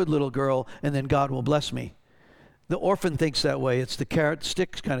boy and a good little girl, and then God will bless me. The orphan thinks that way. It's the carrot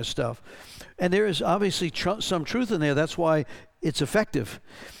stick kind of stuff. And there is obviously some truth in there. That's why it's effective.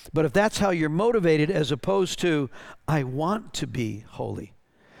 But if that's how you're motivated as opposed to, I want to be holy.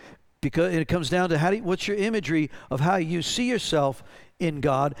 Because it comes down to what's your imagery of how you see yourself in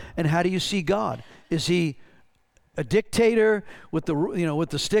God, and how do you see God? Is he a dictator with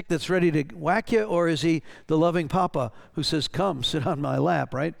the stick that's ready to whack you, or is he the loving papa who says, come, sit on my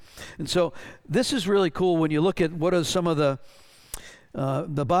lap, right? And so this is really cool when you look at what are some of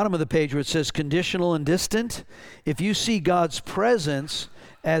the bottom of the page where it says conditional and distant. If you see God's presence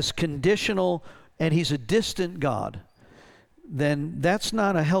as conditional and he's a distant God, then that's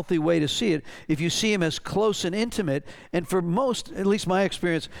not a healthy way to see it. If you see him as close and intimate, and for most, at least my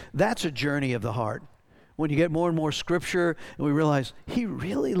experience, that's a journey of the heart. When you get more and more scripture and we realize he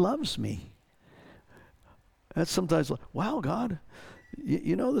really loves me. That's sometimes like, wow, God,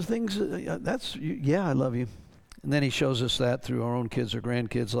 you know the things, yeah, I love you. And then he shows us that through our own kids or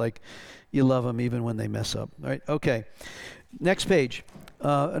grandkids, like you love them even when they mess up, right? Okay, next page.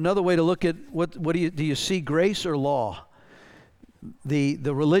 Another way to look at what do you see grace or law?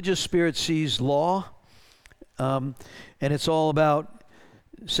 The religious spirit sees law, and it's all about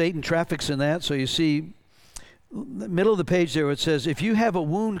Satan traffics in that. So you see the middle of the page there, it says, if you have a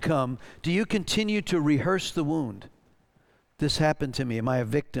wound come, do you continue to rehearse the wound? This happened to me. Am I a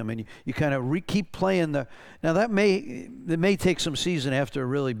victim? And you kind of keep playing now that may take some season after a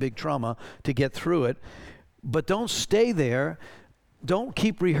really big trauma to get through it, but don't stay there. Don't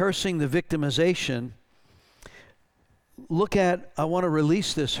keep rehearsing the victimization. Look at, I want to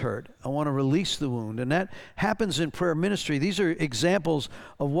release this hurt. I want to release the wound. And that happens in prayer ministry. These are examples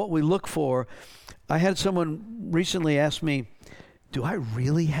of what we look for. I had someone recently ask me, do I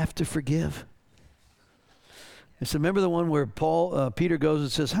really have to forgive? I said, remember the one where Peter goes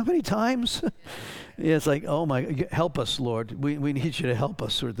and says, how many times? Yeah, it's like, oh my, help us, Lord. We need you to help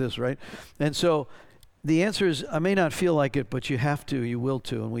us with this, right? And so the answer is, I may not feel like it, but you have to, you will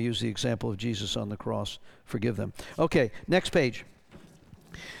to. And we use the example of Jesus on the cross. Forgive them. Okay, next page.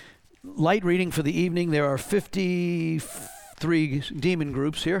 Light reading for the evening. There are 53 demon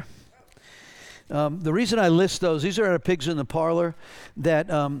groups here. The reason I list those, these are our pigs in the parlor, that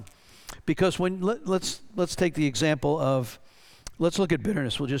because let's take the example of, let's look at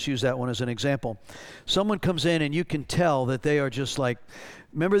bitterness. We'll just use that one as an example. Someone comes in and you can tell that they are just like,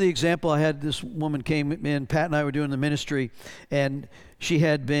 remember the example I had, this woman came in, Pat and I were doing the ministry, and she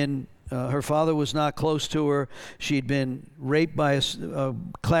had been, her father was not close to her. She'd been raped by a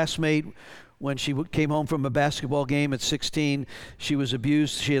classmate when she came home from a basketball game at 16. She was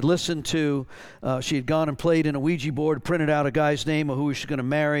abused. She had listened to, she had gone and played in a Ouija board, printed out a guy's name of who she was going to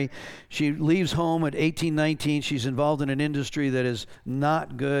marry. She leaves home at 18, 19. She's involved in an industry that is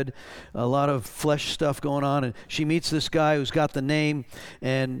not good, a lot of flesh stuff going on. And she meets this guy who's got the name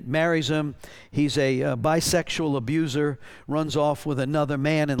and marries him. He's a bisexual abuser, runs off with another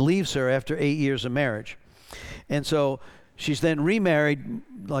man and leaves her after 8 years of marriage. And so she's then remarried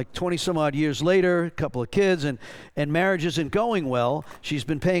like 20 some odd years later, a couple of kids, and marriage isn't going well. She's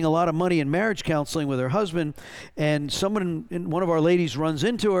been paying a lot of money in marriage counseling with her husband, and one of our ladies runs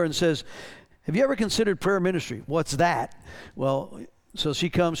into her and says, have you ever considered prayer ministry? What's that? Well, so she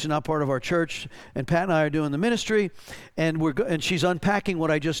comes, she's not part of our church, and Pat and I are doing the ministry, and she's unpacking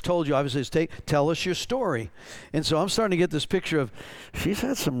what I just told you. Obviously, it's tell us your story. And so I'm starting to get this picture of, she's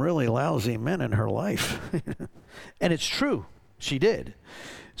had some really lousy men in her life. And it's true, she did.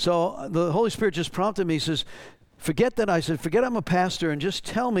 So the Holy Spirit just prompted me, he says, forget that. I said, forget I'm a pastor, and just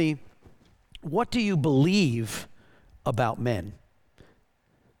tell me, what do you believe about men?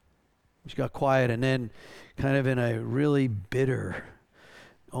 She got quiet, and then kind of in a really bitter,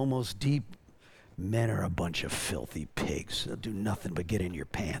 almost deep, men are a bunch of filthy pigs. They'll do nothing but get in your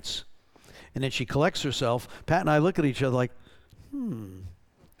pants. And then she collects herself. Pat and I look at each other like,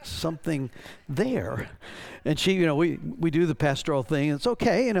 something there. And she, we do the pastoral thing. It's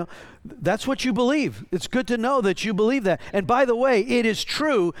okay, that's what you believe. It's good to know that you believe that. And by the way, it is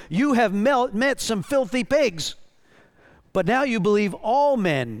true. You have met some filthy pigs. But now you believe all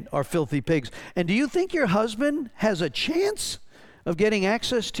men are filthy pigs. And do you think your husband has a chance of getting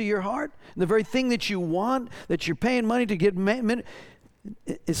access to your heart? The very thing that you want, that you're paying money to get,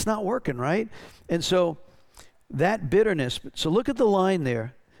 it's not working, right? And so that bitterness, so look at the line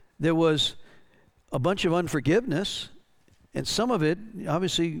there. There was a bunch of unforgiveness, and some of it,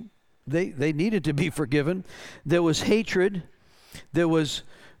 obviously, they needed to be forgiven. There was hatred. There was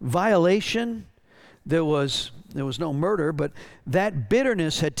violation. There was no murder, but that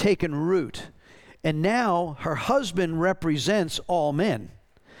bitterness had taken root. And now her husband represents all men.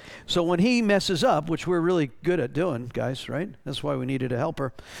 So when he messes up, which we're really good at doing, guys, right? That's why we needed a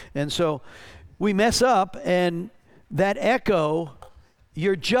helper. And so we mess up, and that echo,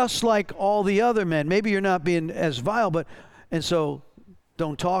 you're just like all the other men. Maybe you're not being as vile, and so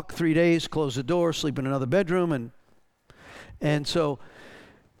don't talk 3 days, close the door, sleep in another bedroom. And so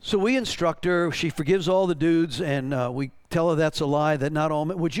we instruct her. She forgives all the dudes, and we tell her that's a lie, that not all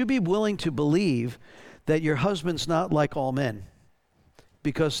men. Would you be willing to believe that your husband's not like all men?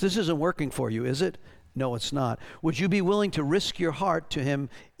 Because this isn't working for you, is it? No, it's not. Would you be willing to risk your heart to him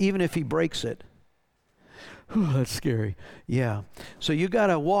even if he breaks it? That's scary. Yeah. So you got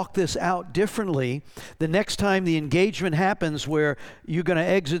to walk this out differently. The next time the engagement happens where you're going to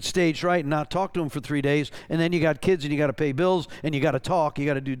exit stage right and not talk to him for 3 days, and then you got kids and you got to pay bills and you got to talk, you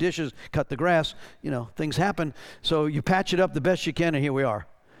got to do dishes, cut the grass, things happen. So you patch it up the best you can, and here we are.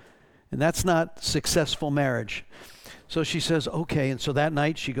 And that's not successful marriage. So she says, okay. And so that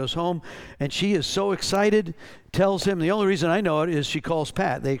night she goes home, and she is so excited, tells him, the only reason I know it is she calls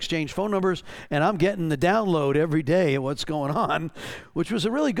Pat. They exchange phone numbers, and I'm getting the download every day of what's going on, which was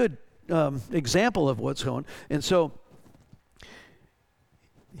a really good example of what's going on. And so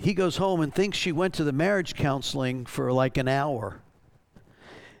he goes home and thinks she went to the marriage counseling for like an hour.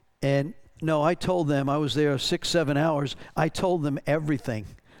 And no, I told them, I was there 6-7 hours. I told them everything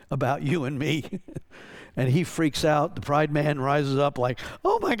about you and me. And he freaks out. The pride man rises up like,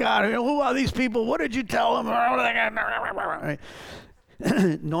 oh my God, who are these people? What did you tell them?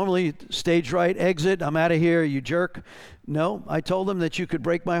 Normally, stage right, exit, I'm out of here, you jerk. No, I told them that you could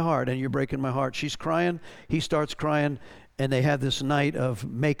break my heart, and you're breaking my heart. She's crying, he starts crying, and they have this night of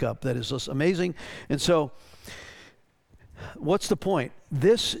makeup that is just amazing. And so, what's the point?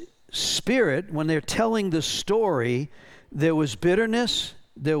 This spirit, when they're telling the story, there was bitterness,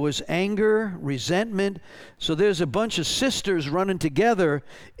 there was anger, resentment. So there's a bunch of sisters running together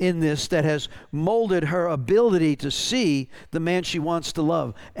in this that has molded her ability to see the man she wants to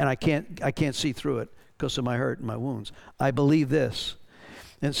love. And I can't see through it because of my hurt and my wounds. I believe this.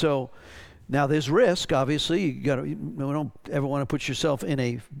 And so now there's risk, obviously. You don't ever want to put yourself in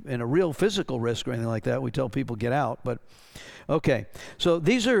a real physical risk or anything like that. We tell people get out. But okay. So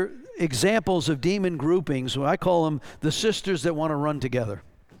these are examples of demon groupings. I call them the sisters that want to run together.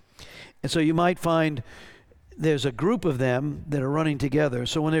 And so you might find there's a group of them that are running together.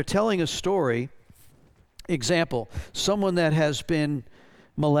 So when they're telling a story, example, someone that has been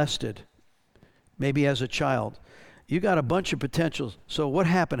molested, maybe as a child, you got a bunch of potentials. So what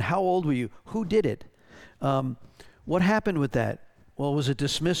happened? How old were you? Who did it? What happened with that? Well, was it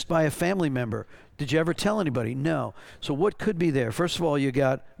dismissed by a family member? Did you ever tell anybody? No. So what could be there? First of all, you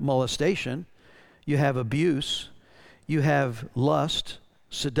got molestation. You have abuse. You have lust,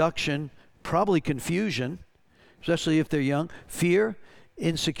 seduction, probably confusion, especially if they're young. Fear,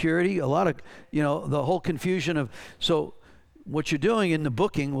 insecurity, a lot of, the whole confusion of. So what you're doing in the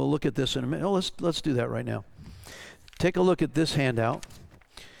booking, we'll look at this in a minute. Oh, let's do that right now. Take a look at this handout.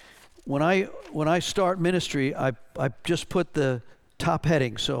 When I start ministry, I just put the top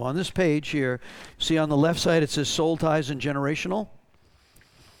heading. So on this page here, see on the left side it says soul ties and generational.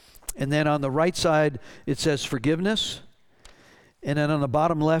 And then on the right side it says forgiveness. And then on the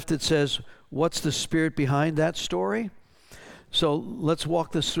bottom left it says what's the spirit behind that story. So let's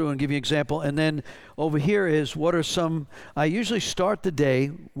walk this through and give you an example. And then over here is what are some, I usually start the day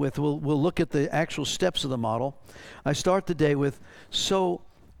with, we'll look at the actual steps of the model. I start the day with, so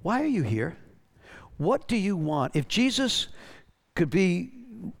why are you here? What do you want? If Jesus could be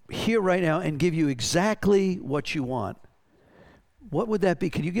here right now and give you exactly what you want, what would that be?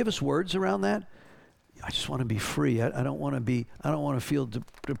 Can you give us words around that? I just want to be free. I don't want to feel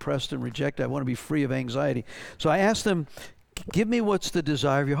depressed and rejected. I want to be free of anxiety. So I asked them, give me what's the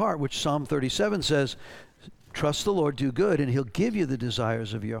desire of your heart, which Psalm 37 says, trust the Lord, do good, and he'll give you the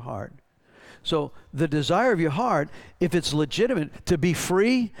desires of your heart. So the desire of your heart, if it's legitimate, to be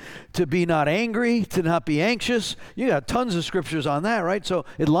free, to be not angry, to not be anxious, you got tons of scriptures on that, right? So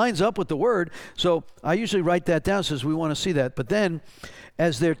it lines up with the word. So I usually write that down, says we want to see that. But then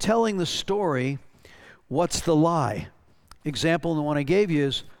as they're telling the story, what's the lie? Example, the one I gave you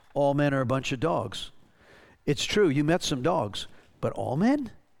is all men are a bunch of dogs. It's true, you met some dogs, but all men?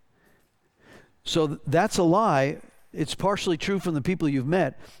 So that's a lie. It's partially true from the people you've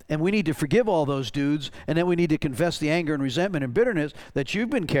met, and we need to forgive all those dudes, and then we need to confess the anger and resentment and bitterness that you've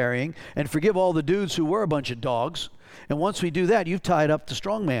been carrying, and forgive all the dudes who were a bunch of dogs. And once we do that, you've tied up the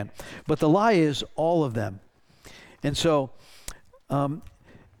strong man. But the lie is all of them. And so then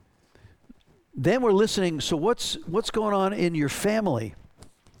we're listening. So what's going on in your family?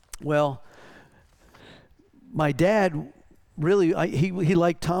 Well, my dad really, he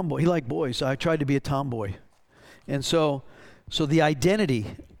liked tomboy. He liked boys. I tried to be a tomboy. And so the identity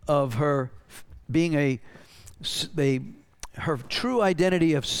of her being her true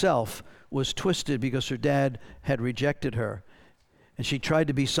identity of self was twisted because her dad had rejected her. And she tried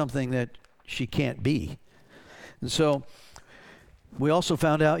to be something that she can't be. And so we also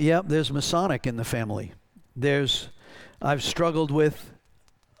found out, there's Masonic in the family. I've struggled with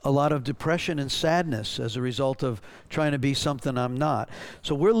a lot of depression and sadness as a result of trying to be something I'm not.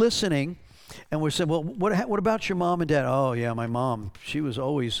 So we're listening. And we're saying, well, what about your mom and dad? Oh, yeah, my mom. She was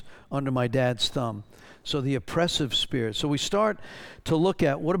always under my dad's thumb. So the oppressive spirit. So we start to look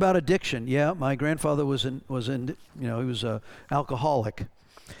at, what about addiction? Yeah, my grandfather was he was a alcoholic.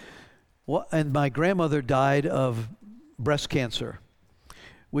 And my grandmother died of breast cancer.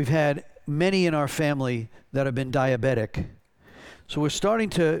 We've had many in our family that have been diabetic. So we're starting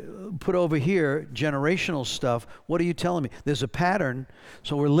to put over here generational stuff. What are you telling me? There's a pattern.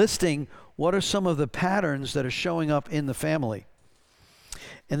 So we're listing what are some of the patterns that are showing up in the family.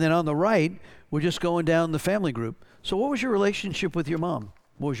 And then on the right, we're just going down the family group. So what was your relationship with your mom?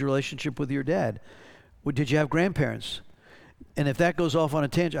 What was your relationship with your dad? Did you have grandparents? And if that goes off on a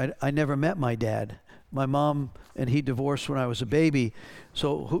tangent, I never met my dad. My mom and he divorced when I was a baby.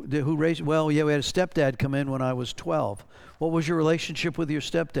 So who raised? Well, yeah, we had a stepdad come in when I was 12. What was your relationship with your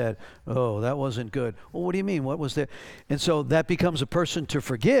stepdad? Oh, that wasn't good. Well, what do you mean? What was there? And so that becomes a person to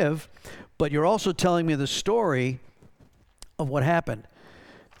forgive, but you're also telling me the story of what happened.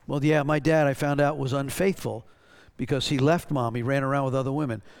 Well, yeah, my dad, I found out, was unfaithful because he left mom. He ran around with other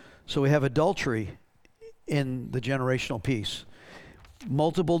women. So we have adultery in the generational piece.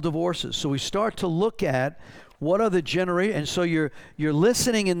 Multiple divorces. So we start to look at what are the and so you're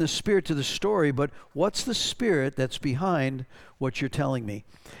listening in the spirit to the story, but what's the spirit that's behind what you're telling me?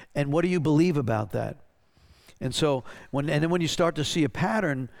 And what do you believe about that? And so then when you start to see a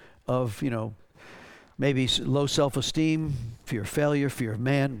pattern of, maybe low self-esteem, fear of failure, fear of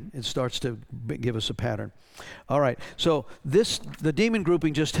man, it starts to give us a pattern. All right. So the demon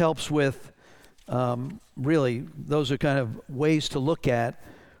grouping just helps with really, those are kind of ways to look at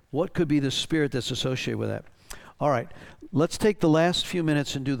what could be the spirit that's associated with that. All right, let's take the last few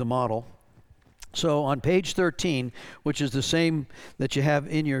minutes and do the model. So on page 13, which is the same that you have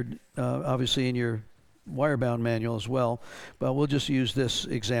in your, obviously in your wirebound manual as well, but we'll just use this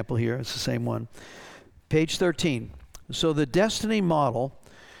example here. It's the same one. Page 13. So the destiny model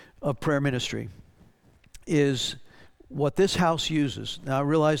of prayer ministry is what this house uses. Now I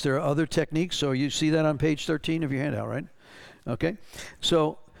realize there are other techniques, so you see that on page 13 of your handout, right? Okay.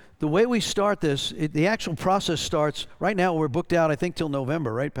 So the way we start this, the actual process starts, right now we're booked out, I think, till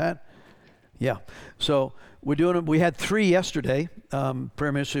November, right, Pat? Yeah. So we're doing it. We had 3 yesterday,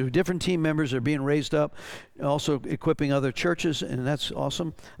 prayer ministry. Different team members are being raised up, also equipping other churches, and that's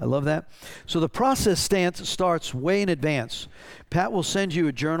awesome. I love that. So the process starts way in advance. Pat will send you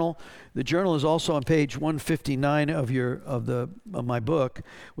a journal. The journal is also on page 159 of my book,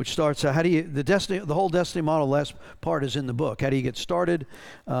 which starts the whole destiny model. Last part is in the book. How do you get started?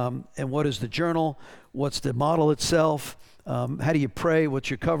 And what is the journal? What's the model itself? How do you pray? What's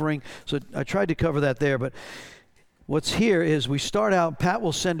your covering? So I tried to cover that there, but what's here is we start out, Pat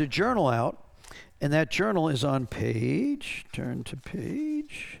will send a journal out, and that journal is on turn to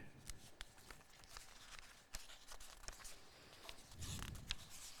page.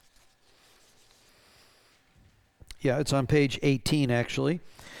 Yeah, it's on page 18, actually.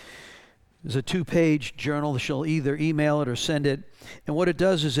 There's a 2-page journal. She'll either email it or send it. And what it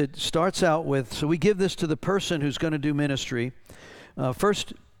does is it starts out with, so we give this to the person who's going to do ministry.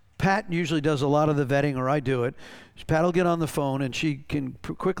 First, Pat usually does a lot of the vetting, or I do it. Pat will get on the phone, and she can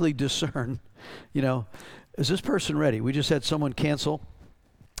quickly discern, is this person ready? We just had someone cancel.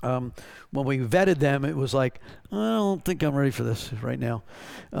 When we vetted them, it was like, I don't think I'm ready for this right now.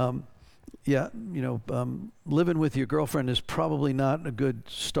 yeah, living with your girlfriend is probably not a good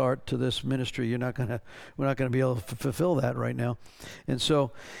start to this ministry. We're not gonna be able to fulfill that right now. And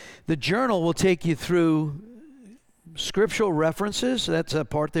so the journal will take you through scriptural references. That's a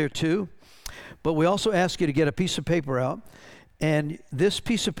part there too. But we also ask you to get a piece of paper out. And this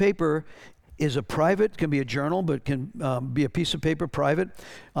piece of paper is can be a journal, but can be a piece of paper, private.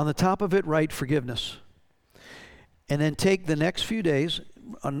 On the top of it, write forgiveness. And then take the next few days,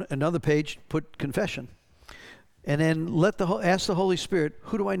 on another page, put confession. And then ask the Holy Spirit,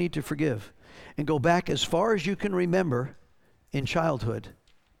 who do I need to forgive? And go back as far as you can remember in childhood.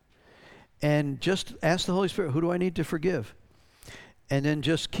 And just ask the Holy Spirit, who do I need to forgive? And then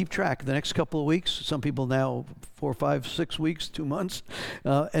just keep track. The next couple of weeks, some people now 4, 5, 6 weeks, 2 months,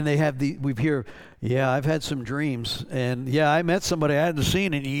 and they have I've had some dreams, and yeah, I met somebody I hadn't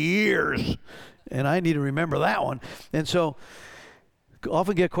seen in years, and I need to remember that one. And so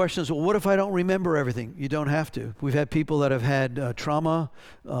often get questions, well, what if I don't remember everything? You don't have to. We've had people that have had trauma,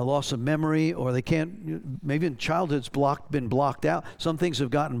 loss of memory, or they can't, maybe in childhood's been blocked out. Some things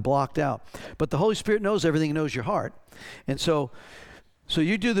have gotten blocked out. But the Holy Spirit knows everything, knows your heart. And so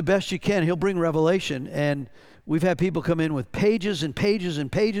you do the best you can. He'll bring revelation. And we've had people come in with pages and pages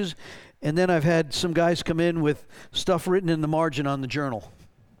and pages. And then I've had some guys come in with stuff written in the margin on the journal.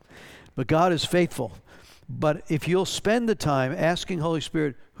 But God is faithful. But if you'll spend the time asking Holy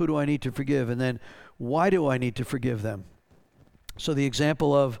Spirit, who do I need to forgive? And then why do I need to forgive them? So the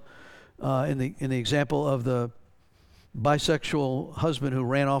example of, in the example of the bisexual husband who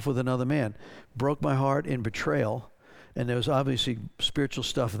ran off with another man, broke my heart in betrayal. And there was obviously spiritual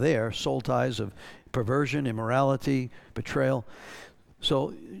stuff there, soul ties of perversion, immorality, betrayal.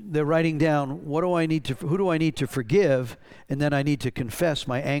 So they're writing down, who do I need to forgive? And then I need to confess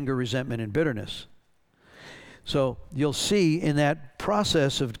my anger, resentment, and bitterness. So you'll see in that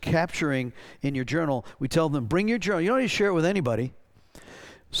process of capturing in your journal, we tell them, bring your journal. You don't need to share it with anybody.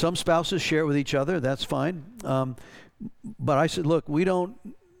 Some spouses share it with each other. That's fine. But I said, look, we don't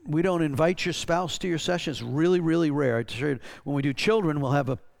invite your spouse to your session. It's really, really rare. I shared, when we do children, we'll have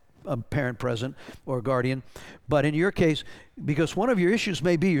a parent present or a guardian. But in your case, because one of your issues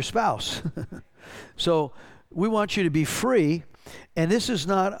may be your spouse. So we want you to be free. And this is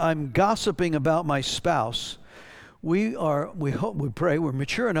not, I'm gossiping about my spouse. We pray, we're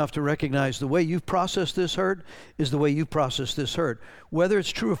mature enough to recognize the way you've processed this hurt is the way you've processed this hurt. Whether it's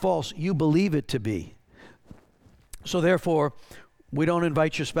true or false, you believe it to be. So therefore, we don't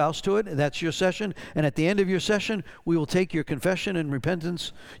invite your spouse to it. That's your session. And at the end of your session, we will take your confession and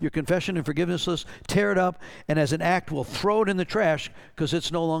repentance, your confession and forgiveness list, tear it up, and as an act, we'll throw it in the trash because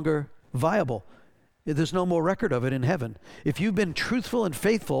it's no longer viable. There's no more record of it in heaven. If you've been truthful and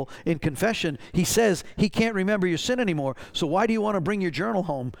faithful in confession, he says he can't remember your sin anymore. So why do you want to bring your journal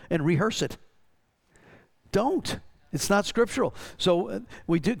home and rehearse it? Don't. It's not scriptural. So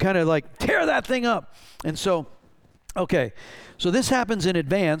we do kind of like tear that thing up. And so, okay. So this happens in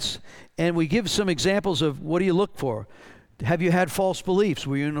advance, and we give some examples of what do you look for. Have you had false beliefs?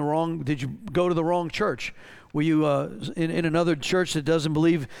 Were you did you go to the wrong church? Were you in another church that doesn't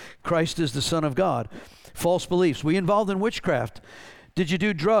believe Christ is the Son of God? False beliefs. Were you involved in witchcraft? Did you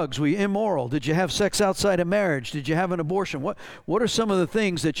do drugs? Were you immoral? Did you have sex outside of marriage? Did you have an abortion? What are some of the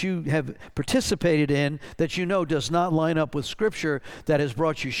things that you have participated in that you know does not line up with Scripture that has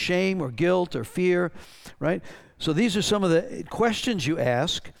brought you shame or guilt or fear, right? So these are some of the questions you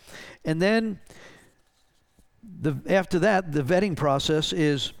ask. And then after that, the vetting process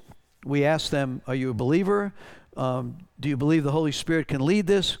is we ask them, are you a believer? Do you believe the Holy Spirit can lead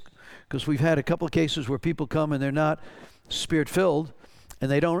this? Because we've had a couple of cases where people come and they're not Spirit-filled and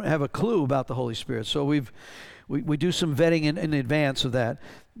they don't have a clue about the Holy Spirit. So we do some vetting in advance of that,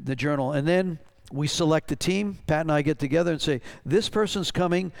 the journal. And then we select a team. Pat and I get together and say, this person's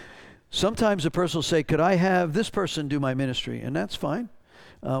coming. Sometimes a person will say, could I have this person do my ministry? And that's fine.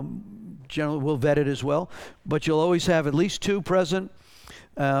 Generally, we'll vet it as well. But you'll always have at least 2 present.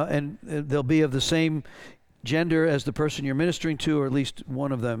 And they'll be of the same gender as the person you're ministering to, or at least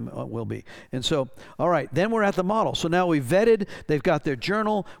one of them will be. And so, all right, then we're at the model. So now we've vetted, they've got their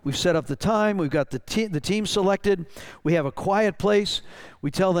journal, we've set up the time, we've got the team selected, we have a quiet place. We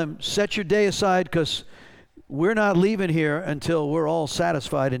tell them, set your day aside because we're not leaving here until we're all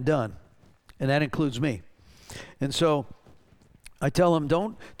satisfied and done. And that includes me. And so I tell them,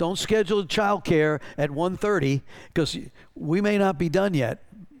 don't schedule childcare at 1:30 because we may not be done yet,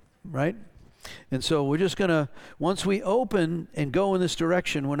 right? And so we're just going to, once we open and go in this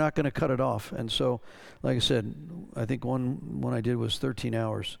direction, we're not going to cut it off. And so, like I said, I think one I did was 13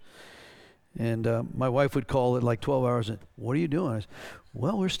 hours. And my wife would call it like 12 hours. And, what are you doing? I said,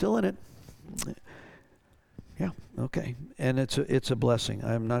 well, we're still in it. Yeah, okay. And it's a blessing.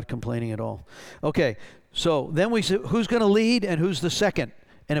 I'm not complaining at all. Okay, so then we say, who's going to lead and who's the second?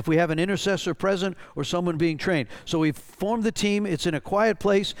 And if we have an intercessor present or someone being trained. So we've formed the team. It's in a quiet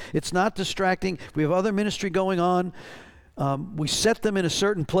place. It's not distracting. We have other ministry going on. We set them in a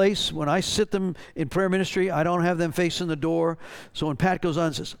certain place. When I sit them in prayer ministry, I don't have them facing the door. So when Pat goes on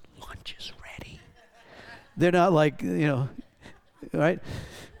and says, lunch is ready, they're not like, right?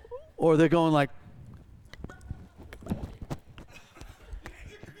 Or they're going like,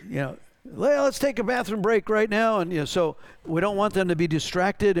 well, let's take a bathroom break right now. And so we don't want them to be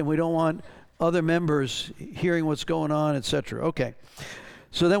distracted, and we don't want other members hearing what's going on, etc. Okay.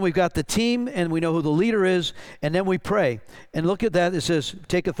 So then we've got the team, and we know who the leader is, and then we pray. And look at that. It says,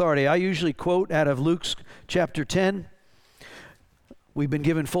 take authority. I usually quote out of Luke's chapter 10. We've been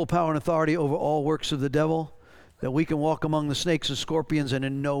given full power and authority over all works of the devil, that we can walk among the snakes and scorpions, and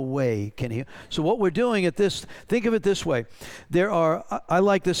in no way can he. So what we're doing at this, think of it this way. I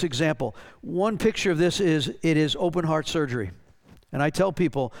like this example. One picture of this is, it is open heart surgery. And I tell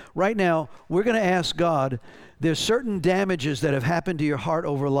people, right now, we're going to ask God, there's certain damages that have happened to your heart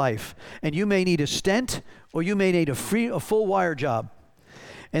over life. And you may need a stent, or you may need a full wire job.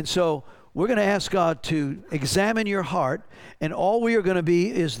 And so we're going to ask God to examine your heart, and all we are going to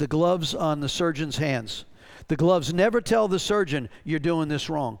be is the gloves on the surgeon's hands. The gloves never tell the surgeon, you're doing this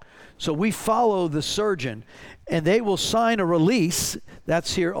wrong. So we follow the surgeon, and they will sign a release.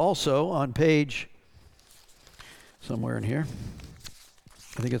 That's here also on page, somewhere in here.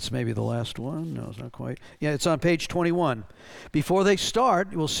 I think it's maybe the last one. No, it's not quite. Yeah, it's on page 21. Before they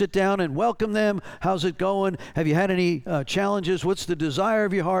start, we'll sit down and welcome them. How's it going? Have you had any challenges? What's the desire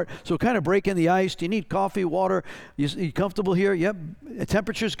of your heart? So kind of breaking the ice. Do you need coffee, water? You comfortable here? Yep.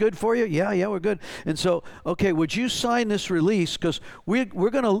 Temperature's good for you? Yeah, we're good. And so, okay, would you sign this release? Because we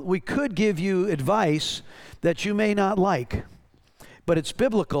could give you advice that you may not like, but it's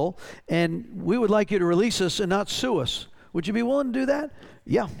biblical, and we would like you to release us and not sue us. Would you be willing to do that?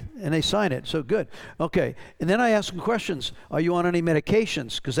 Yeah, and they sign it, so good. Okay, and then I ask them questions. Are you on any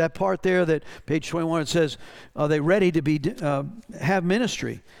medications? Because that part there, that page 21, it says, are they ready to have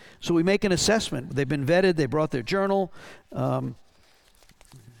ministry? So we make an assessment. They've been vetted. They brought their journal.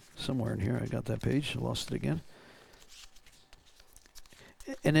 Somewhere in here, I got that page. I lost it again.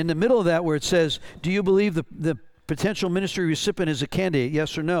 And in the middle of that, where it says, do you believe the potential ministry recipient is a candidate,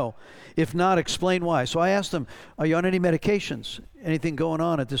 yes or no? If not, explain why. So I asked them, are you on any medications? Anything going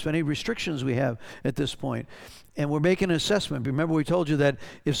on at this, any restrictions we have at this point? And we're making an assessment. Remember, we told you that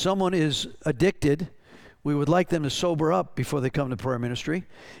if someone is addicted, we would like them to sober up before they come to prayer ministry.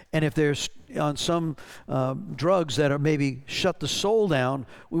 And if they're on some drugs that are maybe shut the soul down,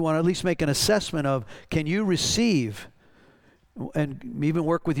 we want to at least make an assessment of, can you receive, and even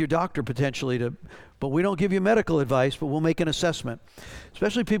work with your doctor potentially to, but we don't give you medical advice, but we'll make an assessment.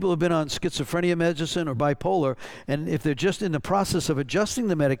 Especially people who have been on schizophrenia medicine or bipolar, and if they're just in the process of adjusting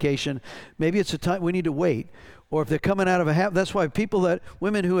the medication, maybe it's a time we need to wait. Or if they're coming out of that's why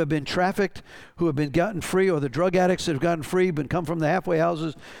women who have been trafficked, who have been gotten free, or the drug addicts that have gotten free, come from the halfway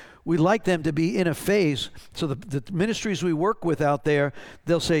houses, we like them to be in a phase. So the ministries we work with out there,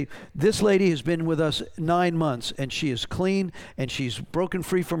 they'll say, this lady has been with us 9 months, and she is clean, and she's broken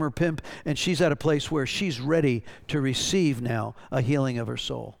free from her pimp, and she's at a place where she's ready to receive now a healing of her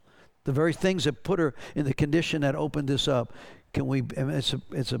soul. The very things that put her in the condition that opened this up,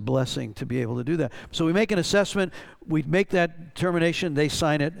 it's a blessing to be able to do that. So we make an assessment, we make that determination, they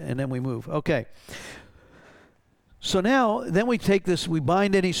sign it, and then we move. Okay. So now, then we take this, we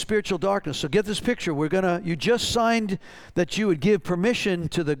bind any spiritual darkness. So get this picture. You just signed that you would give permission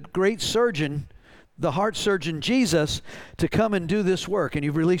to the great surgeon, the heart surgeon Jesus, to come and do this work, and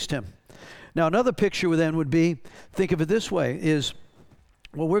you've released him. Now another picture then would be, think of it this way, is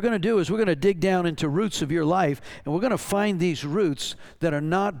what we're going to do is we're going to dig down into roots of your life, and we're going to find these roots that are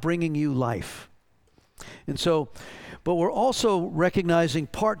not bringing you life. And so, but we're also recognizing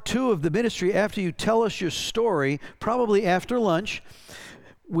part 2 of the ministry. After you tell us your story, probably after lunch,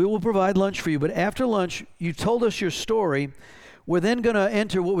 we will provide lunch for you, but after lunch, you told us your story, we're then going to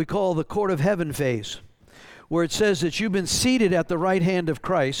enter what we call the court of heaven phase, where it says that you've been seated at the right hand of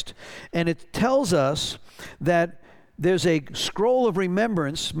Christ, and it tells us that there's a scroll of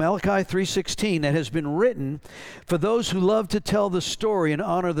remembrance, Malachi 3:16, that has been written for those who love to tell the story and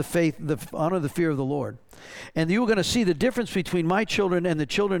honor the faith, honor the fear of the Lord. And you're going to see the difference between my children and the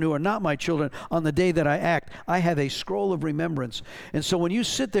children who are not my children on the day that I act. I have a scroll of remembrance. And so when you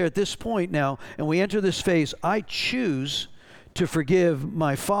sit there at this point now, and we enter this phase, I choose to forgive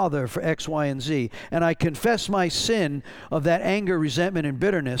my father for X, Y, and Z. And I confess my sin of that anger, resentment, and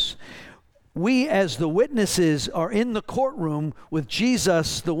bitterness. we as the witnesses are in the courtroom with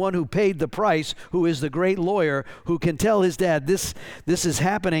Jesus, the one who paid the price, who is the great lawyer, who can tell his dad, this is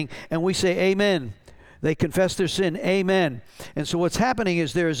happening, and we say, amen. They confess their sin, amen. And so what's happening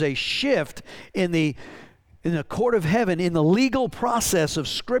is there is a shift in the court of heaven, in the legal process of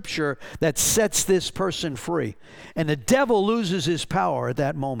Scripture that sets this person free. And the devil loses his power at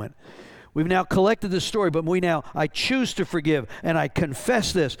that moment. We've now collected the story, but I choose to forgive, and I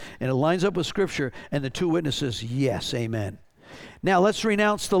confess this, and it lines up with Scripture, and the two witnesses, yes, amen. Now let's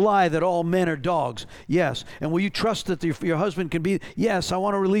renounce the lie that all men are dogs. Yes. And will you trust that your husband can be? Yes, I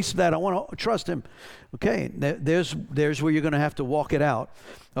want to release that. I want to trust him. Okay, there's where you're going to have to walk it out.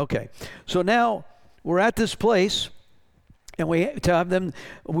 Okay, so now we're at this place, and we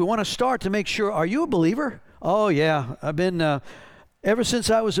want to start to make sure, are you a believer? Oh yeah, I've been, ever since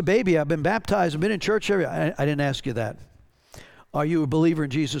I was a baby, I've been baptized, I've been in church. I didn't ask you that. Are you a believer in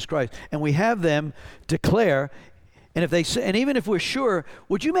Jesus Christ? And we have them declare. And if they say, and even if we're sure,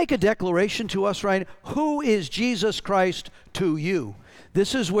 would you make a declaration to us, right? Who is Jesus Christ to you?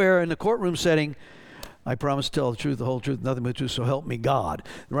 This is where, in the courtroom setting, I promise to tell the truth, the whole truth, nothing but the truth, so help me God,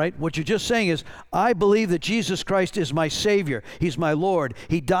 right? What you're just saying is, I believe that Jesus Christ is my Savior. He's my Lord.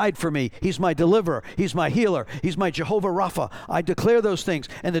 He died for me. He's my deliverer. He's my healer. He's my Jehovah Rapha. I declare those things.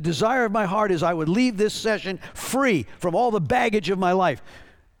 And the desire of my heart is I would leave this session free from all the baggage of my life.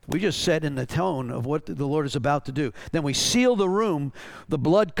 We just set in the tone of what the Lord is about to do. Then we seal the room, the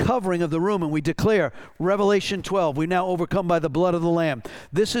blood covering of the room, and we declare, Revelation 12, we now overcome by the blood of the Lamb.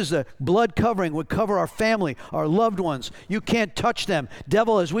 This is a blood covering, would cover our family, our loved ones. You can't touch them.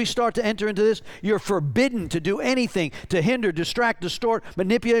 Devil, as we start to enter into this, you're forbidden to do anything to hinder, distract, distort,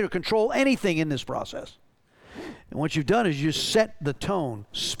 manipulate, or control anything in this process. And what you've done is you set the tone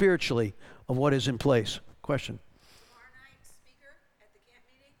spiritually of what is in place. Question?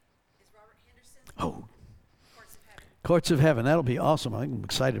 Oh, Courts of Heaven. That'll be awesome. I'm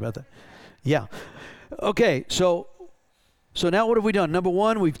excited about that. Yeah. Okay, so now what have we done? Number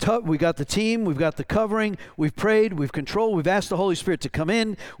one, we got the team, we've got the covering, we've prayed, we've controlled, we've asked the Holy Spirit to come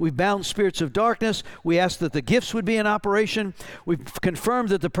in, we've bound spirits of darkness, we asked that the gifts would be in operation, we've confirmed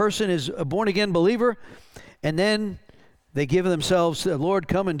that the person is a born-again believer, and then they give themselves, Lord,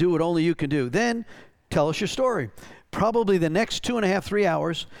 come and do what only you can do. Then tell us your story. Probably the next 2.5, 3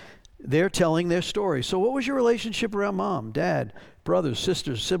 hours, they're telling their story. So what was your relationship around mom, dad, brothers,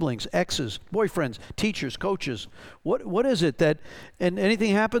 sisters, siblings, exes, boyfriends, teachers, coaches? What is it that, and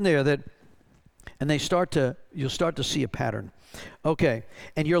anything happened there that, and you'll start to see a pattern. Okay,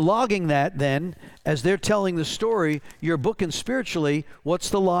 and you're logging that then, as they're telling the story, you're booking spiritually, what's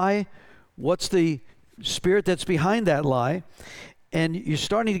the lie? What's the spirit that's behind that lie? And you're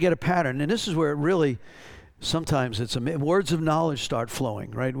starting to get a pattern. And this is where it really, sometimes words of knowledge start flowing,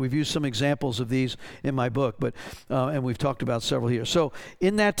 right? We've used some examples of these in my book, but and we've talked about several here. So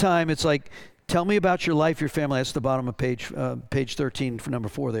in that time, it's like, tell me about your life, your family. That's the bottom of page 13 for number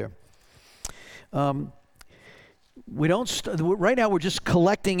 4 there. We don't right now. We're just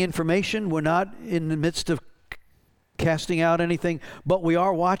collecting information. We're not in the midst of casting out anything, but we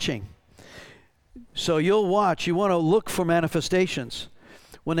are watching. So you'll watch. You want to look for manifestations.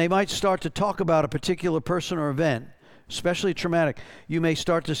 When they might start to talk about a particular person or event, especially traumatic, you may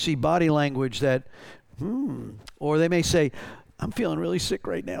start to see body language that, or they may say, I'm feeling really sick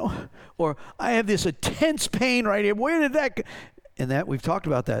right now, or I have this intense pain right here. Where did that go? And that, we've talked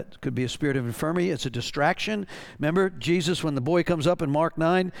about that. It could be a spirit of infirmity. It's a distraction. Remember Jesus, when the boy comes up in Mark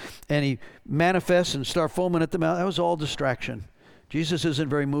 9 and he manifests and starts foaming at the mouth, that was all distraction. Jesus isn't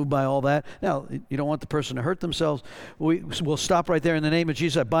very moved by all that. Now, you don't want the person to hurt themselves. We'll stop right there in the name of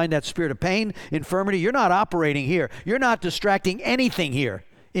Jesus. I bind that spirit of pain, infirmity. You're not operating here. You're not distracting anything here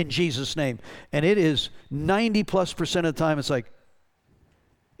in Jesus' name. And it is 90+% of the time, it's like,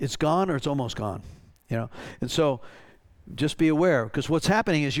 it's gone or it's almost gone. And so just be aware, because what's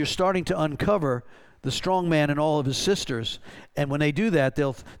happening is you're starting to uncover the strong man and all of his sisters, and when they do that,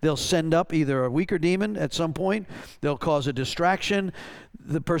 they'll send up either a weaker demon at some point. They'll cause a distraction.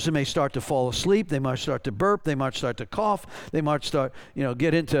 The person may start to fall asleep. They might start to burp. They might start to cough. They might start,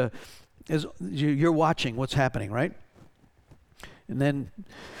 get into. As you're watching what's happening, right? And then,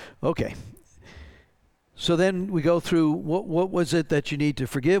 okay. So then we go through what was it that you need to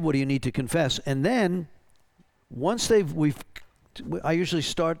forgive? What do you need to confess? And then, once I usually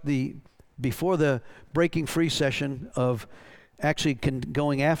start before the breaking free session of actually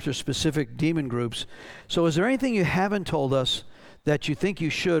going after specific demon groups. So is there anything you haven't told us that you think you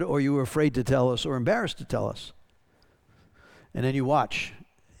should, or you were afraid to tell us, or embarrassed to tell us? And then you watch.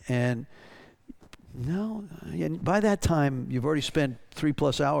 And No, and by that time, you've already spent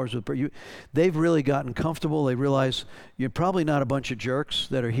 3+ hours with you. They've really gotten comfortable. They realize you're probably not a bunch of jerks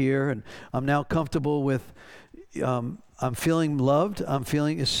that are here, and I'm now comfortable with, I'm feeling loved. I'm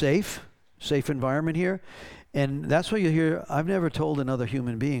feeling a safe environment here. And that's why you hear, I've never told another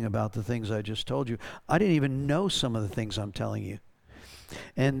human being about the things I just told you. I didn't even know some of the things I'm telling you.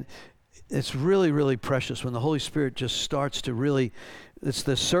 And it's really, really precious when the Holy Spirit just starts to really, it's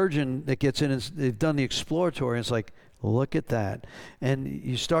the surgeon that gets in and they've done the exploratory, and it's like, look at that. And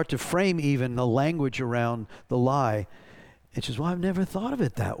you start to frame even the language around the lie. It's just, well, I've never thought of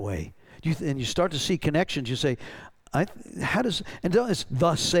it that way. And you start to see connections. You say, it's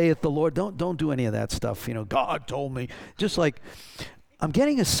thus saith the Lord. Don't do any of that stuff. God told me. Just like, I'm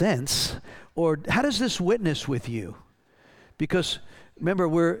getting a sense, or how does this witness with you? Because remember,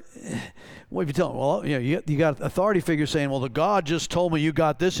 what if you tell them? Well, you got authority figures saying, well, the God just told me you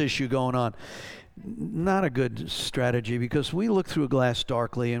got this issue going on. Not a good strategy, because we look through a glass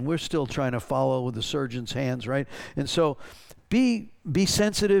darkly, and we're still trying to follow with the surgeon's hands, right? And so be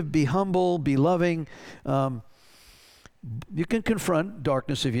sensitive, be humble, be loving. You can confront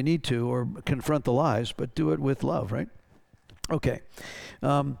darkness if you need to, or confront the lies, but do it with love, right? Okay.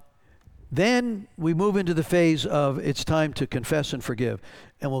 Then we move into the phase of it's time to confess and forgive.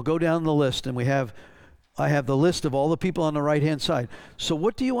 And we'll go down the list, and I have the list of all the people on the right-hand side. So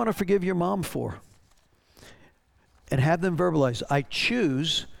what do you want to forgive your mom for? And have them verbalize, I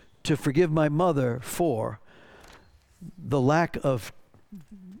choose to forgive my mother for the lack of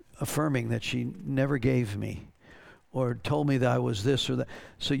affirming that she never gave me, or told me that I was this or that.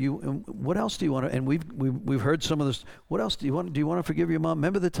 So what else do you want to, and we've heard some of this, what else do you want to forgive your mom?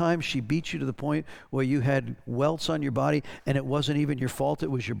 Remember the time she beat you to the point where you had welts on your body, and it wasn't even your fault,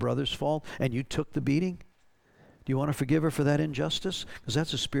 it was your brother's fault, and you took the beating? Do you want to forgive her for that injustice? Because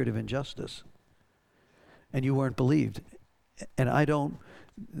that's a spirit of injustice. And you weren't believed. And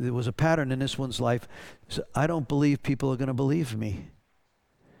there was a pattern in this one's life. So I don't believe people are going to believe me.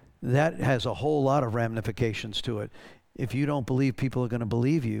 That has a whole lot of ramifications to it. If you don't believe people are going to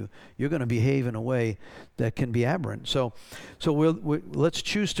believe you, you're going to behave in a way that can be aberrant. So let's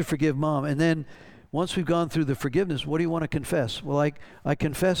choose to forgive mom. And then once we've gone through the forgiveness, what do you want to confess? Well, I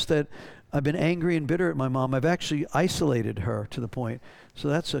confess that I've been angry and bitter at my mom. I've actually isolated her to the point. So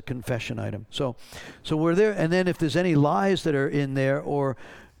that's a confession item. So we're there. And then if there's any lies that are in there, or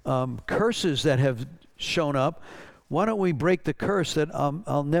curses that have shown up, why don't we break the curse that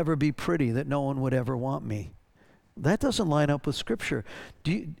I'll never be pretty, that no one would ever want me? That doesn't line up with Scripture.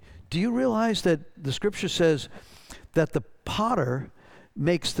 Do you realize that the Scripture says that the potter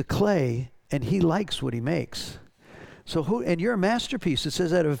makes the clay and he likes what he makes? And you're a masterpiece. It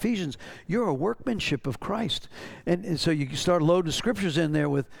says that of Ephesians. You're a workmanship of Christ. And so you start loading Scriptures in there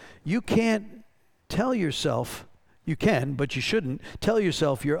with, you can't tell yourself, you can, but you shouldn't, tell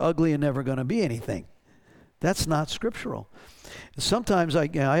yourself you're ugly and never going to be anything. That's not scriptural. Sometimes I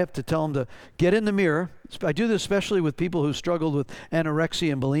have to tell them to get in the mirror. I do this especially with people who struggled with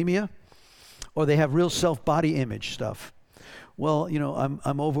anorexia and bulimia, or they have real self-body image stuff. Well,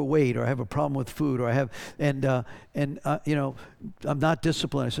 I'm overweight, or I have a problem with food, or I have, I'm not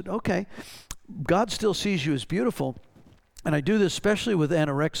disciplined. I said, okay, God still sees you as beautiful. And I do this especially with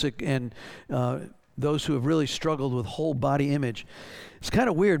anorexic and those who have really struggled with whole body image. It's kind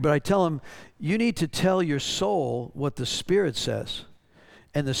of weird, but I tell them, you need to tell your soul what the Spirit says.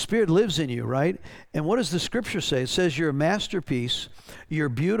 And the Spirit lives in you, right? And what does the Scripture say? It says you're a masterpiece, you're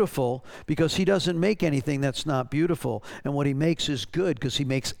beautiful, because He doesn't make anything that's not beautiful. And what He makes is good, because He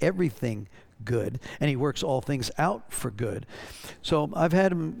makes everything good. And He works all things out for good. So I've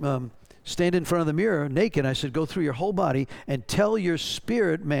had him stand in front of the mirror naked. I said, go through your whole body and tell your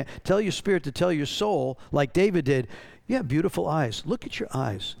spirit, to tell your soul, like David did, you have beautiful eyes. Look at your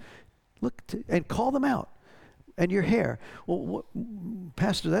eyes. And call them out. And your hair. Well,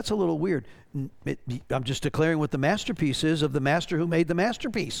 Pastor, that's a little weird. I'm just declaring what the masterpiece is of the master who made the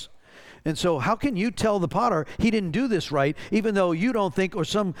masterpiece. And so how can you tell the potter he didn't do this right, even though you don't think, or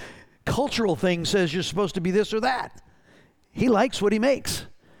some cultural thing says you're supposed to be this or that? He likes what he makes.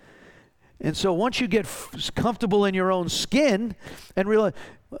 And so once you get comfortable in your own skin and realize,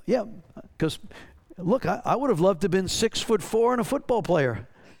 yeah, because look, I would have loved to have been 6'4" and a football player,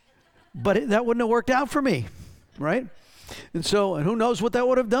 but that wouldn't have worked out for me, right? And who knows what that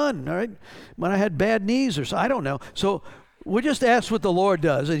would have done, all right? When I had bad knees or so, I don't know. So we just ask what the Lord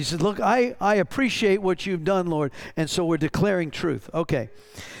does. And He said, look, I appreciate what you've done, Lord. And so we're declaring truth. Okay.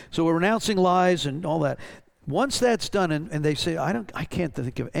 So we're renouncing lies and all that. Once that's done, and they say, I can't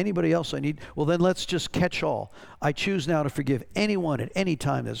think of anybody else I need, well, then let's just catch all. I choose now to forgive anyone at any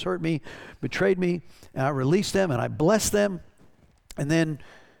time that's hurt me, betrayed me, and I release them and I bless them. And then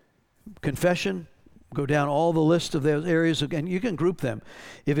confession, go down all the list of those areas, and you can group them.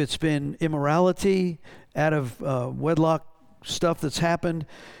 If it's been immorality, out of wedlock stuff that's happened,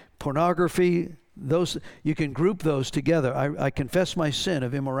 pornography, those, you can group those together. I confess my sin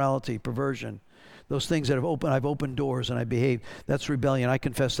of immorality, perversion. Those things that I've opened doors and I behaved. That's rebellion. I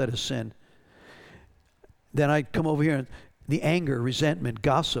confess that as sin. Then I come over here and the anger, resentment,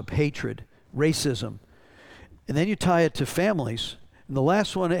 gossip, hatred, racism. And then you tie it to families. And the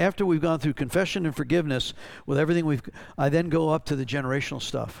last one, after we've gone through confession and forgiveness with everything I then go up to the generational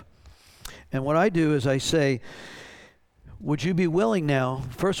stuff. And what I do is I say, would you be willing now,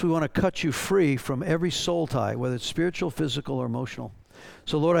 first we want to cut you free from every soul tie, whether it's spiritual, physical, or emotional.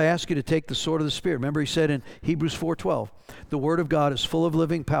 So Lord, I ask you to take the sword of the Spirit. Remember he said in Hebrews 4:12, the Word of God is full of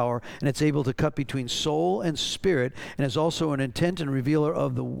living power, and it's able to cut between soul and spirit, and is also an intent and revealer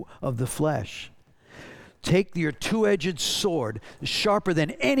of the flesh. Take your two-edged sword, sharper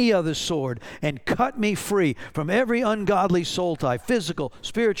than any other sword, and cut me free from every ungodly soul tie, physical,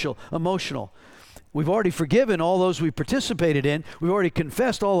 spiritual, emotional. We've already forgiven all those we participated in. We've already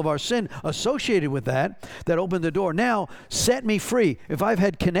confessed all of our sin associated with that opened the door. Now, set me free. If I've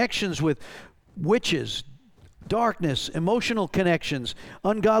had connections with witches, darkness, emotional connections,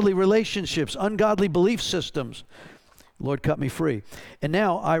 ungodly relationships, ungodly belief systems, Lord, cut me free. And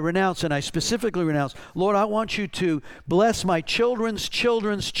now I renounce, and I specifically renounce, Lord, I want you to bless my children's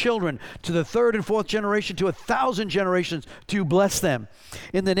children's children to the third and fourth generation, to 1,000 generations, to bless them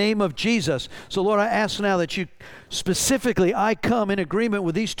in the name of Jesus. So Lord, I ask now that you specifically, I come in agreement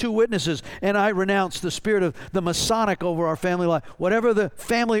with these two witnesses, and I renounce the spirit of the Masonic over our family life. Whatever the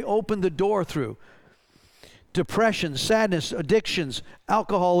family opened the door through, depression, sadness, addictions,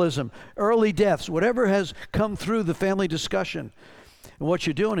 alcoholism, early deaths, whatever has come through the family discussion. And what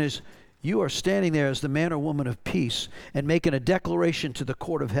you're doing is you are standing there as the man or woman of peace and making a declaration to the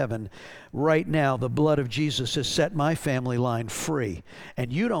court of heaven. Right now, the blood of Jesus has set my family line free,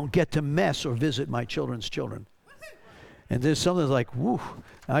 and you don't get to mess or visit my children's children. And there's something that's like, whoo.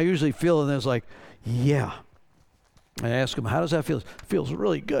 I usually feel, and there's like, yeah. I ask them, how does that feel? It feels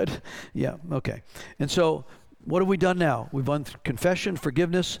really good. Yeah, okay. And so what have we done now? We've done confession,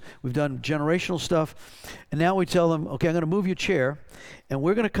 forgiveness. We've done generational stuff. And now we tell them, okay, I'm going to move your chair, and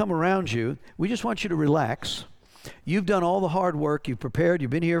we're going to come around you. We just want you to relax. You've done all the hard work. You've prepared.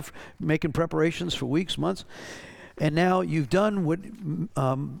 You've been here making preparations for weeks, months. And now you've done what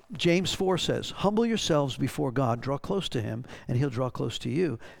James 4 says. Humble yourselves before God. Draw close to him, and he'll draw close to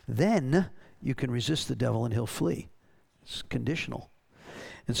you. Then you can resist the devil, and he'll flee. It's conditional.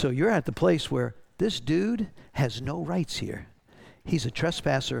 And so you're at the place where this dude has no rights here. He's a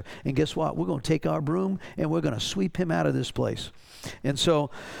trespasser, and guess what? We're going to take our broom and we're going to sweep him out of this place. And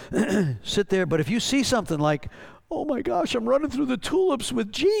so sit there. But if you see something like, oh my gosh, I'm running through the tulips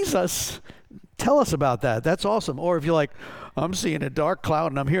with Jesus, tell us about that. That's awesome. Or if you're like, I'm seeing a dark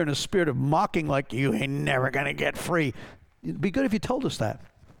cloud and I'm hearing a spirit of mocking like you ain't never going to get free. It'd be good if you told us that.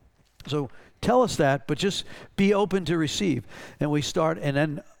 So tell us that, but just be open to receive. And we start, and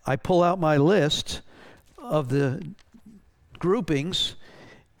then I pull out my list of the groupings,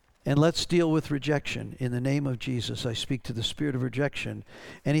 and let's deal with rejection. In the name of Jesus, I speak to the spirit of rejection.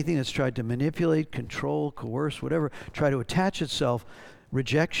 Anything that's tried to manipulate, control, coerce, whatever, try to attach itself,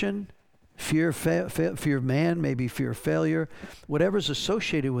 rejection, fear of man, maybe fear of failure, whatever's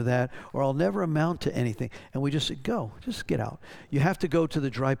associated with that, or I'll never amount to anything. And we just say, go, just get out. You have to go to the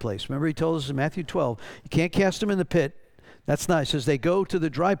dry place. Remember he told us in Matthew 12, you can't cast them in the pit. That's nice. He says they go to the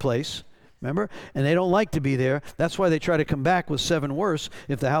dry place, remember? And they don't like to be there. That's why they try to come back with 7 worse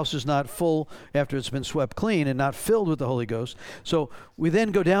if the house is not full after it's been swept clean and not filled with the Holy Ghost. So we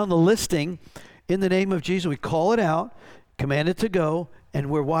then go down the listing in the name of Jesus. We call it out, command it to go, and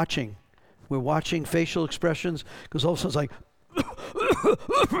we're watching. We're watching facial expressions, because all of a sudden it's like,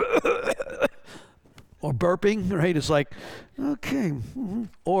 or burping, right? It's like, okay.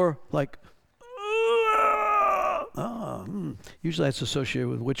 Or like, usually that's associated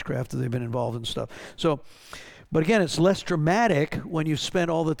with witchcraft, that they've been involved in stuff. So, but again, it's less dramatic when you've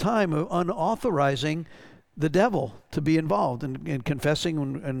spent all the time unauthorizing the devil to be involved and confessing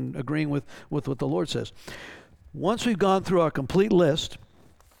and agreeing with what the Lord says. Once we've gone through our complete list,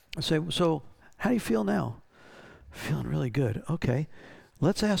 I say, so how do you feel now? Feeling really good. Okay,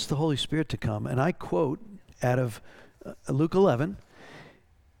 let's ask the Holy Spirit to come. And I quote out of Luke 11.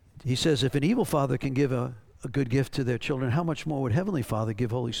 He says, if an evil father can give a good gift to their children, how much more would Heavenly Father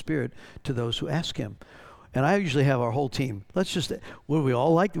give Holy Spirit to those who ask him? And I usually have our whole team. Let's just, what do we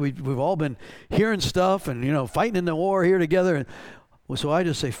all like? We've all been hearing stuff and, fighting in the war here together. And so I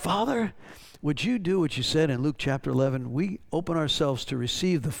just say, Father, would you do what you said in Luke chapter 11? We open ourselves to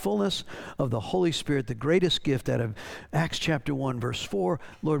receive the fullness of the Holy Spirit, the greatest gift out of Acts chapter 1, verse 4.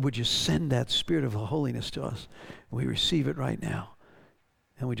 Lord, would you send that Spirit of holiness to us? We receive it right now.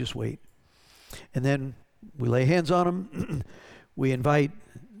 And we just wait. And then we lay hands on them. We invite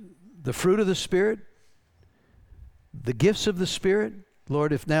the fruit of the Spirit, the gifts of the Spirit.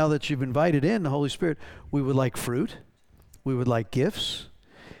 Lord, if now that you've invited in the Holy Spirit, we would like fruit. We would like gifts.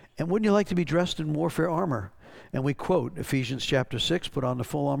 And wouldn't you like to be dressed in warfare armor? And we quote Ephesians chapter 6, put on the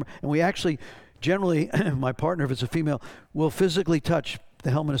full armor. And we actually, generally, my partner, if it's a female, will physically touch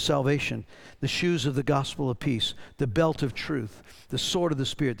the helmet of salvation, the shoes of the gospel of peace, the belt of truth, the sword of the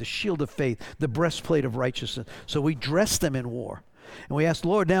Spirit, the shield of faith, the breastplate of righteousness. So we dress them in war. And we ask,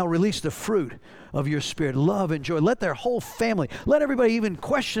 Lord, now release the fruit of your Spirit, love and joy. Let their whole family, let everybody even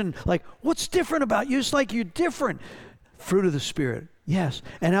question, like, what's different about you? It's like you're different. Fruit of the Spirit, yes.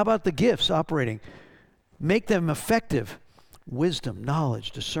 And how about the gifts operating? Make them effective. Wisdom,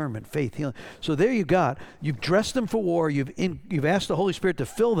 knowledge, discernment, faith, healing. So there you got. You've dressed them for war. You've asked the Holy Spirit to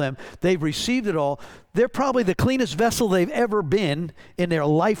fill them. They've received it all. They're probably the cleanest vessel they've ever been in their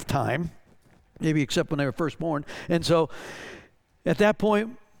lifetime, maybe except when they were first born. And so at that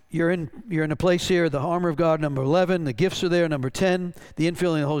point, you're in a place here, the armor of God, number 11. The gifts are there, number 10. The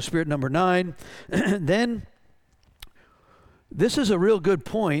infilling of the Holy Spirit, number 9. Then, this is a real good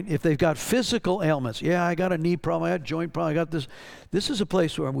point if they've got physical ailments. Yeah, I got a knee problem, I got a joint problem, I got this. This is a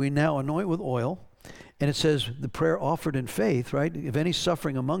place where we now anoint with oil. And it says the prayer offered in faith, right? If any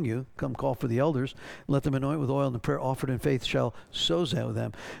suffering among you, come call for the elders, let them anoint with oil, and the prayer offered in faith shall sozo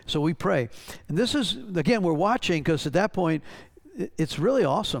them. So we pray. And this is, again, we're watching because at that point, it's really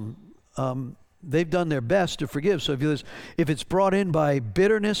awesome. They've done their best to forgive. So if it's brought in by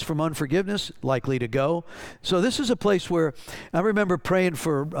bitterness from unforgiveness, likely to go. So this is a place where I remember praying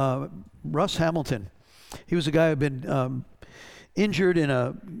for Russ Hamilton. He was a guy who had been injured in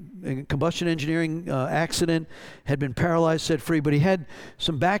a combustion engineering accident, had been paralyzed, set free, but he had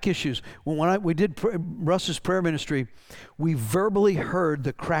some back issues. When we did Russ's prayer ministry, we verbally heard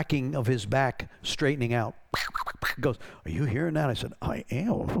the cracking of his back straightening out. He goes, "Are you hearing that?" I said, "I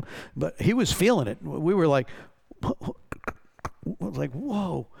am." But he was feeling it. We were like,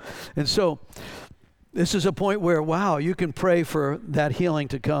 whoa. And so this is a point where, wow, you can pray for that healing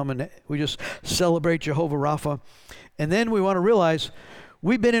to come, and we just celebrate Jehovah Rapha. And then we want to realize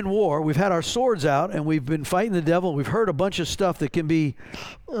we've been in war. We've had our swords out, and we've been fighting the devil. We've heard a bunch of stuff that can be,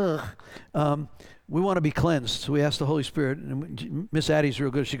 we want to be cleansed. So we ask the Holy Spirit. And Miss Addie's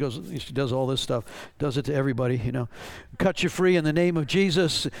real good. She does all this stuff, does it to everybody, Cut you free in the name of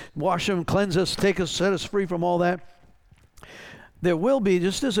Jesus. Wash them, cleanse us, set us free from all that. There will be,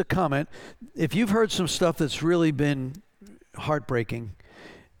 just as a comment, if you've heard some stuff that's really been heartbreaking,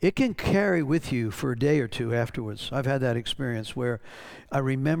 it can carry with you for a day or two afterwards. I've had that experience where I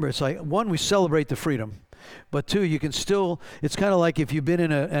remember, it's like, one, we celebrate the freedom. But two, you can still, it's kind of like if you've been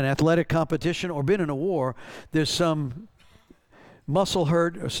in an athletic competition or been in a war, there's some muscle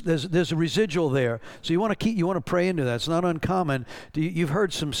hurt, or there's a residual there. So you want to pray into that. It's not uncommon. You've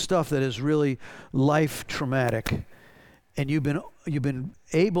heard some stuff that is really life traumatic, and you've been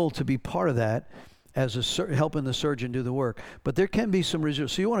able to be part of that as helping the surgeon do the work. But there can be some residual.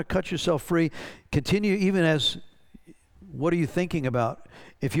 So you want to cut yourself free. Continue even as, what are you thinking about?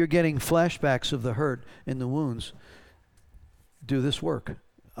 If you're getting flashbacks of the hurt and the wounds, do this work.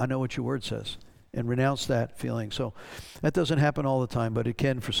 I know what your word says. And renounce that feeling. So that doesn't happen all the time, but it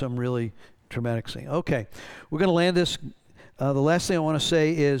can for some really traumatic thing. Okay, we're going to land this. The last thing I want to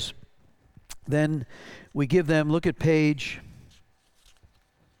say is then we give them, look at page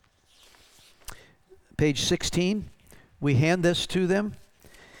 16. We hand this to them,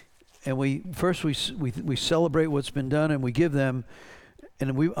 and we celebrate what's been done, and we give them.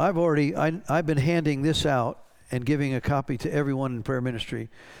 And I've been handing this out and giving a copy to everyone in prayer ministry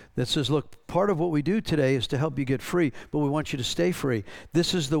that says, look, part of what we do today is to help you get free, but we want you to stay free.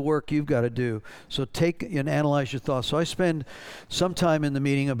 This is the work you've got to do. So take and analyze your thoughts. So I spend some time in the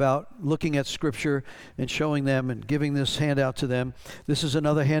meeting about looking at Scripture and showing them and giving this handout to them. This is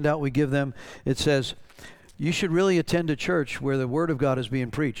another handout we give them. It says, you should really attend a church where the Word of God is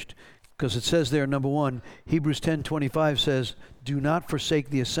being preached. Because it says there, number 1, Hebrews 10:25 says, do not forsake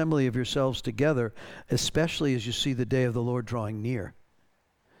the assembly of yourselves together, especially as you see the day of the Lord drawing near.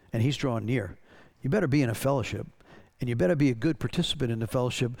 And He's drawing near. You better be in a fellowship, and you better be a good participant in the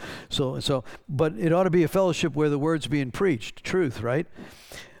fellowship. But it ought to be a fellowship where the Word's being preached, truth, right?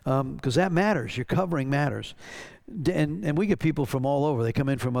 because that matters. Your covering matters. And we get people from all over. They come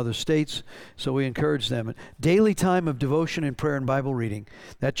in from other states, so we encourage them. Daily time of devotion and prayer and Bible reading.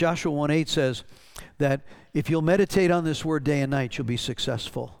 That Joshua 1:8 says that if you'll meditate on this word day and night, you'll be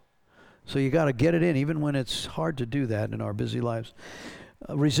successful. So you got to get it in, even when it's hard to do that in our busy lives.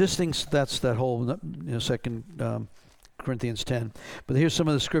 Resisting, that's that whole, 2 Corinthians 10. But here's some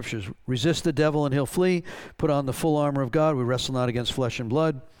of the scriptures. Resist the devil and he'll flee. Put on the full armor of God. We wrestle not against flesh and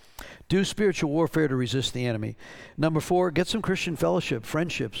blood. Do spiritual warfare to resist the enemy. Number 4, get some Christian fellowship,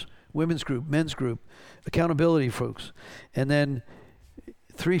 friendships, women's group, men's group, accountability, folks. And then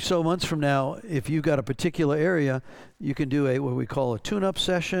 3 months from now, if you've got a particular area, you can do what we call a tune-up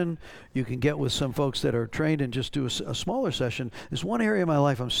session. You can get with some folks that are trained and just do a smaller session. There's one area of my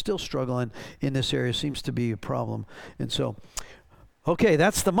life I'm still struggling in this area. Seems to be a problem. And so, okay,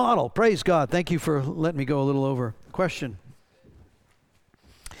 that's the model. Praise God. Thank you for letting me go a little over. Question?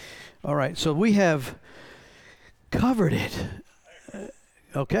 All right, so we have covered it.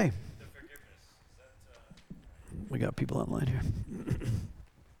 Okay. We got people online here.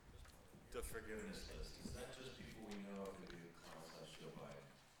 The forgiveness list. Is that just people we know, or could be the clowns that go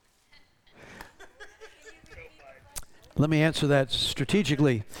by? Let me answer that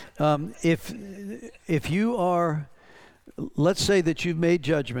strategically. If you are, let's say that you've made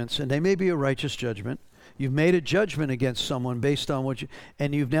judgments, and they may be a righteous judgment. You've made a judgment against someone based on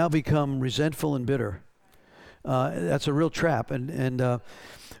and you've now become resentful and bitter. That's a real trap, and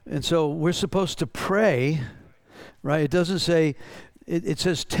so we're supposed to pray, right? It doesn't say, it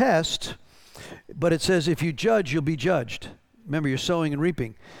says test, but it says if you judge, you'll be judged. Remember, you're sowing and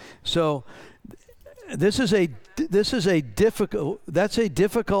reaping. So that's a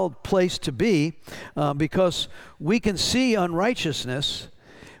difficult place to be because we can see unrighteousness.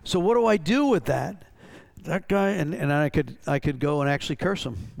 So what do I do with that? That guy, and I could go and actually curse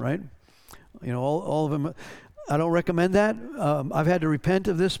him, right? All of them. I don't recommend that. I've had to repent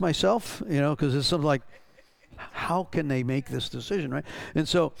of this myself, because it's something like, how can they make this decision, right? And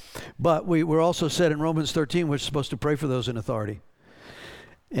so, but we're also said in Romans 13, we're supposed to pray for those in authority.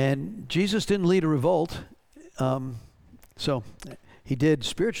 And Jesus didn't lead a revolt, so he did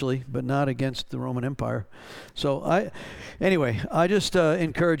spiritually, but not against the Roman Empire. So I just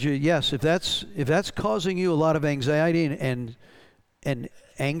encourage you. Yes, if that's causing you a lot of anxiety and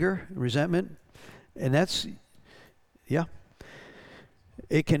anger, resentment, and that's, yeah,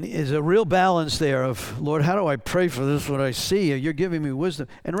 is a real balance there of, Lord, how do I pray for this? What I see, you're giving me wisdom,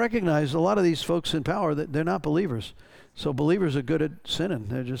 and recognize a lot of these folks in power that they're not believers. So believers are good at sinning.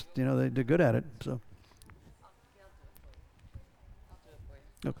 They're just, they're good at it. So.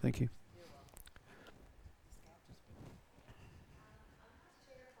 Oh, thank you.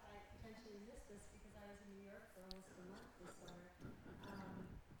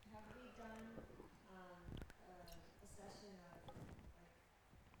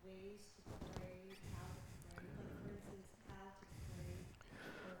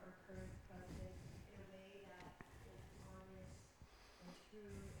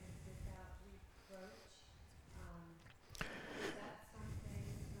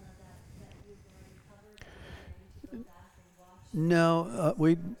 No,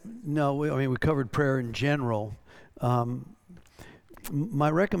 we covered prayer in general. My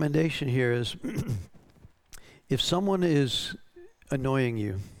recommendation here is if someone is annoying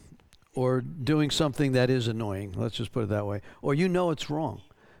you or doing something that is annoying, let's just put it that way, or it's wrong,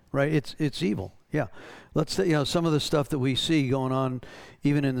 right? It's evil. Yeah. Let's say, some of the stuff that we see going on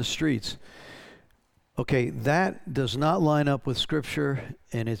even in the streets. Okay, that does not line up with Scripture,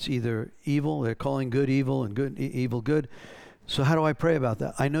 and it's either evil, they're calling good evil and good evil good. So how do I pray about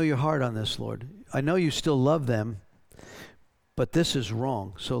that? I know your heart on this, Lord. I know you still love them, but this is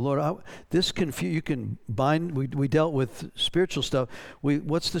wrong. So, Lord, you can bind. We dealt with spiritual stuff.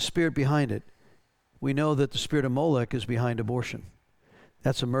 What's the spirit behind it? We know that the spirit of Molech is behind abortion.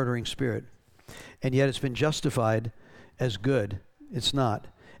 That's a murdering spirit. And yet it's been justified as good. It's not.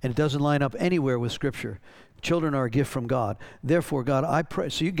 And it doesn't line up anywhere with Scripture. Children are a gift from God. Therefore, God, I pray.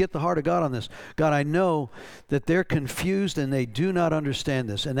 So you get the heart of God on this. God, I know that they're confused and they do not understand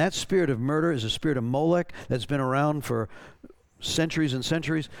this. And that spirit of murder is a spirit of Molech that's been around for centuries and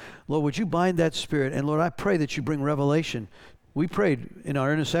centuries. Lord, would you bind that spirit? And Lord, I pray that you bring revelation. We prayed in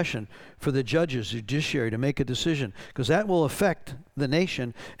our intercession for the judges, judiciary, to make a decision, because that will affect the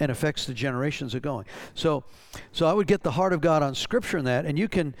nation and affects the generations that are going. So I would get the heart of God on Scripture in that, and you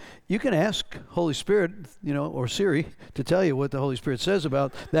can ask Holy Spirit, or Siri, to tell you what the Holy Spirit says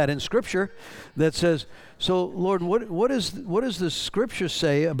about that in Scripture. That says, so Lord, what does the Scripture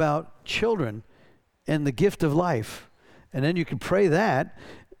say about children and the gift of life? And then you can pray that.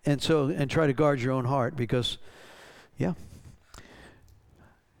 And try to guard your own heart because, yeah.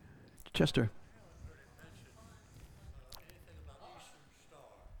 Chester.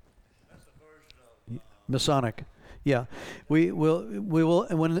 Masonic. Yeah, we will.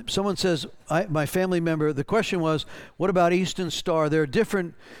 And when someone says, my family member, the question was, what about Eastern Star? There are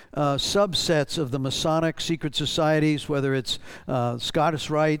different subsets of the Masonic secret societies, whether it's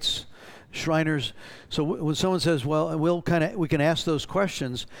Scottish Rites, Shriners. So when someone says, well, we can ask those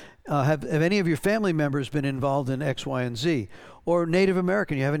questions. Have any of your family members been involved in X, Y, and Z? Or Native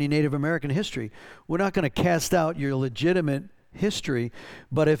American, you have any Native American history? We're not going to cast out your legitimate history,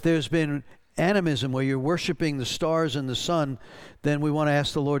 but if there's been animism where you're worshiping the stars and the sun, then we want to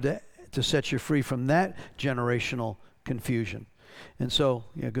ask the Lord to set you free from that generational confusion. And so,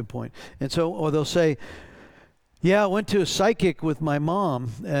 yeah, good point. And so, or they'll say, yeah, I went to a psychic with my mom,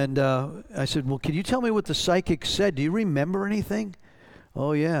 and I said, well, can you tell me what the psychic said? Do you remember anything?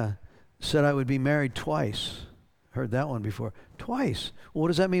 Oh, yeah. Said I would be married twice. Heard that one before. Twice. Well, what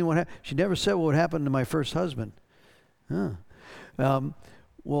does that mean? She never said what would happen to my first husband. Huh.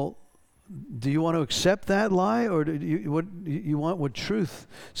 Well, do you want to accept that lie, or do you want truth?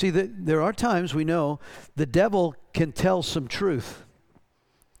 See, there are times we know the devil can tell some truth.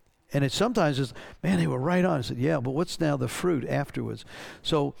 And it sometimes is, man, they were right on. I said, yeah, but what's now the fruit afterwards?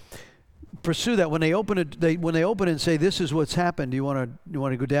 So pursue that. When they open it, when they open it and say, this is what's happened, you want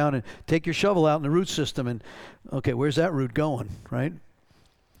to go down and take your shovel out in the root system and, okay, where's that root going, right?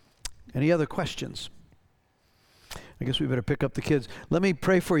 Any other questions? I guess we better pick up the kids. Let me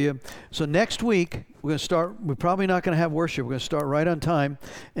pray for you. So next week, we're going to start, we're probably not going to have worship. We're going to start right on time.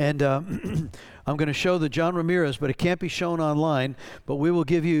 And I'm going to show the John Ramirez, but it can't be shown online. But we will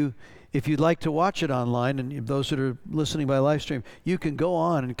give you, if you'd like to watch it online, and those that are listening by live stream, you can go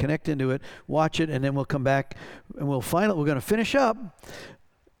on and connect into it, watch it, and then we'll come back and we're going to finish up.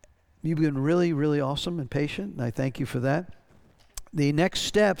 You've been really, really awesome and patient, and I thank you for that. The next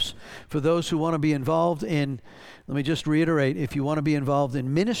steps for those who want to be involved in, let me just reiterate, if you want to be involved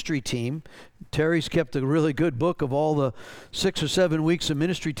in ministry team, Terry's kept a really good book of all the 6 or 7 weeks of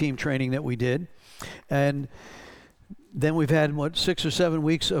ministry team training that we did. And then we've had, 6 or 7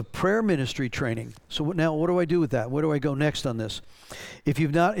 weeks of prayer ministry training. So now what do I do with that? Where do I go next on this? If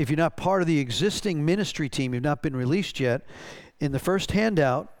you're not part of the existing ministry team, you've not been released yet, in the first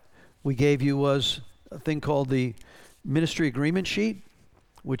handout we gave you was a thing called the ministry agreement sheet,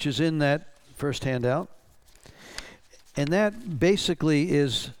 which is in that first handout. And that basically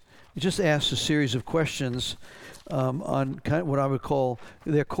it just asks a series of questions on kind of what I would call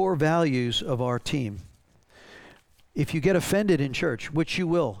their core values of our team. If you get offended in church, which you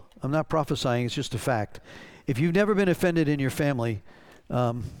will, I'm not prophesying, it's just a fact. If you've never been offended in your family,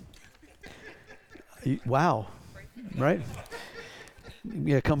 wow, right?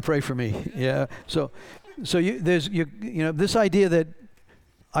 Yeah, come pray for me. Yeah, so there's this idea that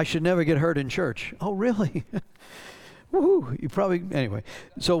I should never get hurt in church. Oh, really? Woohoo! You probably, anyway.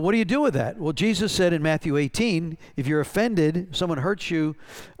 So what do you do with that? Well, Jesus said in Matthew 18, if you're offended, someone hurts you,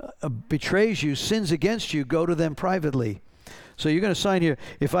 betrays you, sins against you, go to them privately. So you're going to sign here,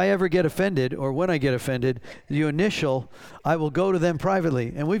 if I ever get offended, or when I get offended, you initial, I will go to them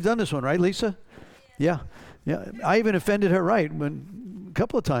privately. And we've done this one, right, Lisa? Yeah. I even offended her, right, a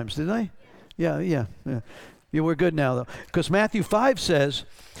couple of times, didn't I? Yeah, we're good now, though. Because Matthew 5 says,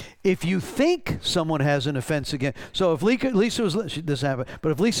 if you think someone has an offense against... So if Lisa was... This happened.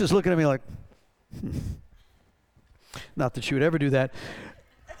 But if Lisa's looking at me like... Not that she would ever do that.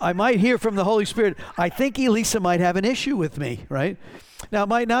 I might hear from the Holy Spirit, I think Elisa might have an issue with me, right? Now, it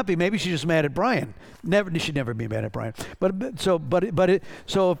might not be. Maybe she's just mad at Brian. She'd never be mad at Brian.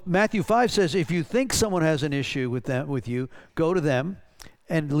 So Matthew 5 says, if you think someone has an issue with you, go to them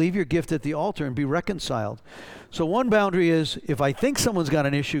and leave your gift at the altar and be reconciled. So one boundary is, if I think someone's got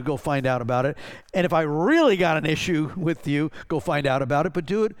an issue, go find out about it. And if I really got an issue with you, go find out about it, but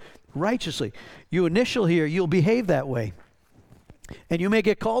do it righteously. You initial here, you'll behave that way. And you may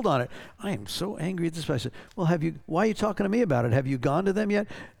get called on it. I am so angry at this person. Well, why are you talking to me about it? Have you gone to them yet?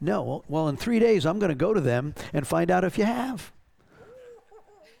 No. Well, in 3 days, I'm going to go to them and find out if you have.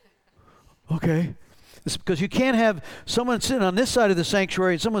 Okay. It's because you can't have someone sitting on this side of the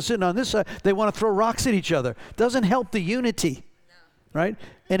sanctuary and someone sitting on this side. They want to throw rocks at each other. Doesn't help the unity, right?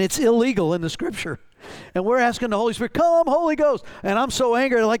 And it's illegal in the Scripture. And we're asking the Holy Spirit, come, Holy Ghost. And I'm so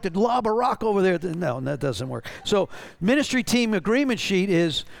angry, I'd like to lob a rock over there. No, that doesn't work. So ministry team agreement sheet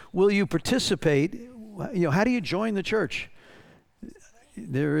is, will you participate? How do you join the church?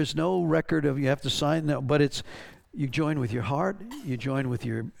 There is no record of you have to sign, no, but it's You join with your heart, you join with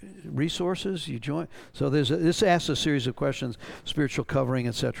your resources, you join. So this asks a series of questions, spiritual covering,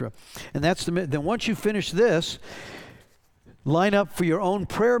 etc. And then once you finish this, line up for your own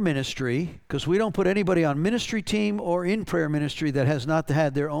prayer ministry, because we don't put anybody on ministry team or in prayer ministry that has not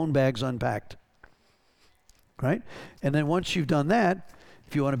had their own bags unpacked. Right? And then once you've done that,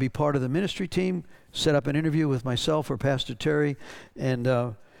 if you want to be part of the ministry team, set up an interview with myself or Pastor Terry,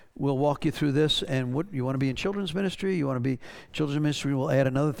 and we'll walk you through this. And what you want to be in children's ministry, you want to be children's ministry, we'll add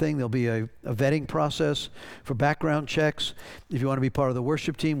another thing. There'll be a vetting process for background checks. If you want to be part of the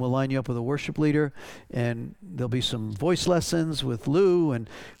worship team, we'll line you up with a worship leader, and there'll be some voice lessons with Lou, and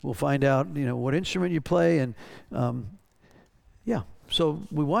we'll find out, what instrument you play. And so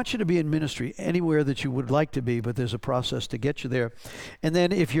we want you to be in ministry anywhere that you would like to be, but there's a process to get you there. And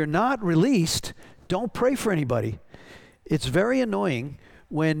then if you're not released, don't pray for anybody. It's very annoying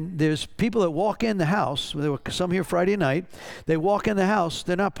when there's people that walk in the house. There were some here Friday night. They walk in the house.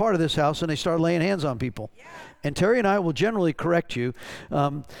 They're not part of this house, and they start laying hands on people. Yeah. And Terry and I will generally correct you.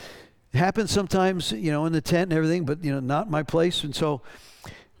 It happens sometimes, in the tent and everything, but, not my place. And so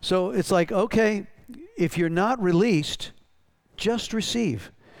it's like, okay, if you're not released, just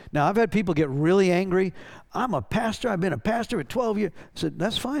receive. Now, I've had people get really angry. I'm a pastor. I've been a pastor for 12 years. I said,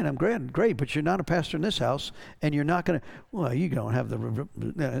 that's fine. I'm great, but you're not a pastor in this house, and you're not going to, well, you don't have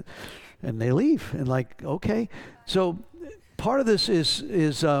the, and they leave. And like, okay. So part of this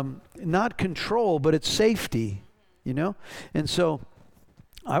is not control, but it's safety, And so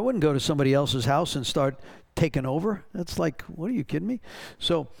I wouldn't go to somebody else's house and start taking over. That's like, what, are you kidding me?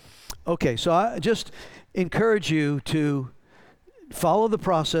 So, okay. So I just encourage you to follow the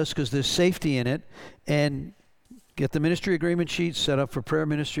process, because there's safety in it, and get the ministry agreement sheet set up for prayer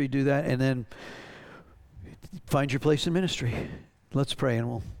ministry, do that, and then find your place in ministry. Let's pray, and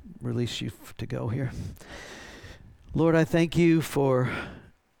we'll release you to go here. Lord, I thank you for,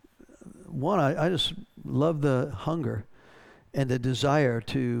 one, I just love the hunger and the desire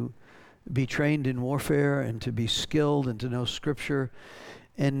to be trained in warfare and to be skilled and to know Scripture.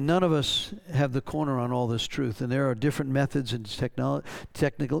 And none of us have the corner on all this truth. And there are different methods and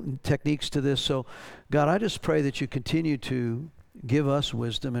technical techniques to this. So, God, I just pray that you continue to give us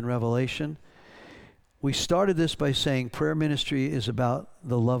wisdom and revelation. We started this by saying prayer ministry is about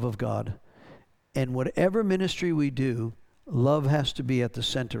the love of God. And whatever ministry we do, love has to be at the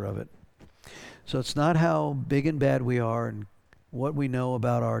center of it. So it's not how big and bad we are and what we know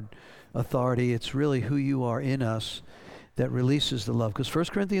about our authority. It's really who you are in us that releases the love. Because 1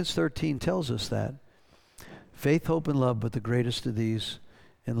 Corinthians 13 tells us that. Faith, hope, and love, but the greatest of these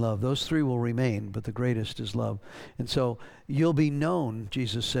in love. Those three will remain, but the greatest is love. And so you'll be known,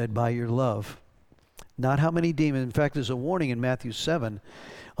 Jesus said, by your love. Not how many demons. In fact, there's a warning in Matthew 7.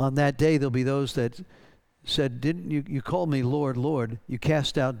 On that day, there'll be those that said, didn't you called me Lord, Lord. You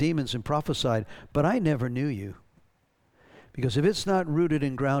cast out demons and prophesied, but I never knew you. Because if it's not rooted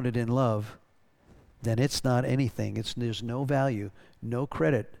and grounded in love, then it's not anything. There's no value, no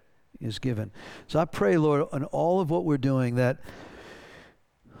credit is given. So I pray, Lord, on all of what we're doing, that,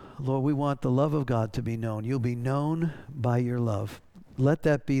 Lord, we want the love of God to be known. You'll be known by your love. Let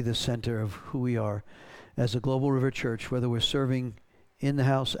that be the center of who we are as a Global River Church, whether we're serving in the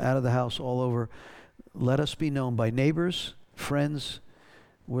house, out of the house, all over. Let us be known by neighbors, friends.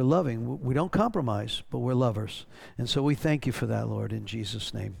 We're loving. We don't compromise, but we're lovers. And so we thank you for that, Lord, in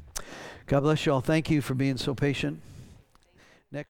Jesus' name. God bless you all. Thank you for being so patient.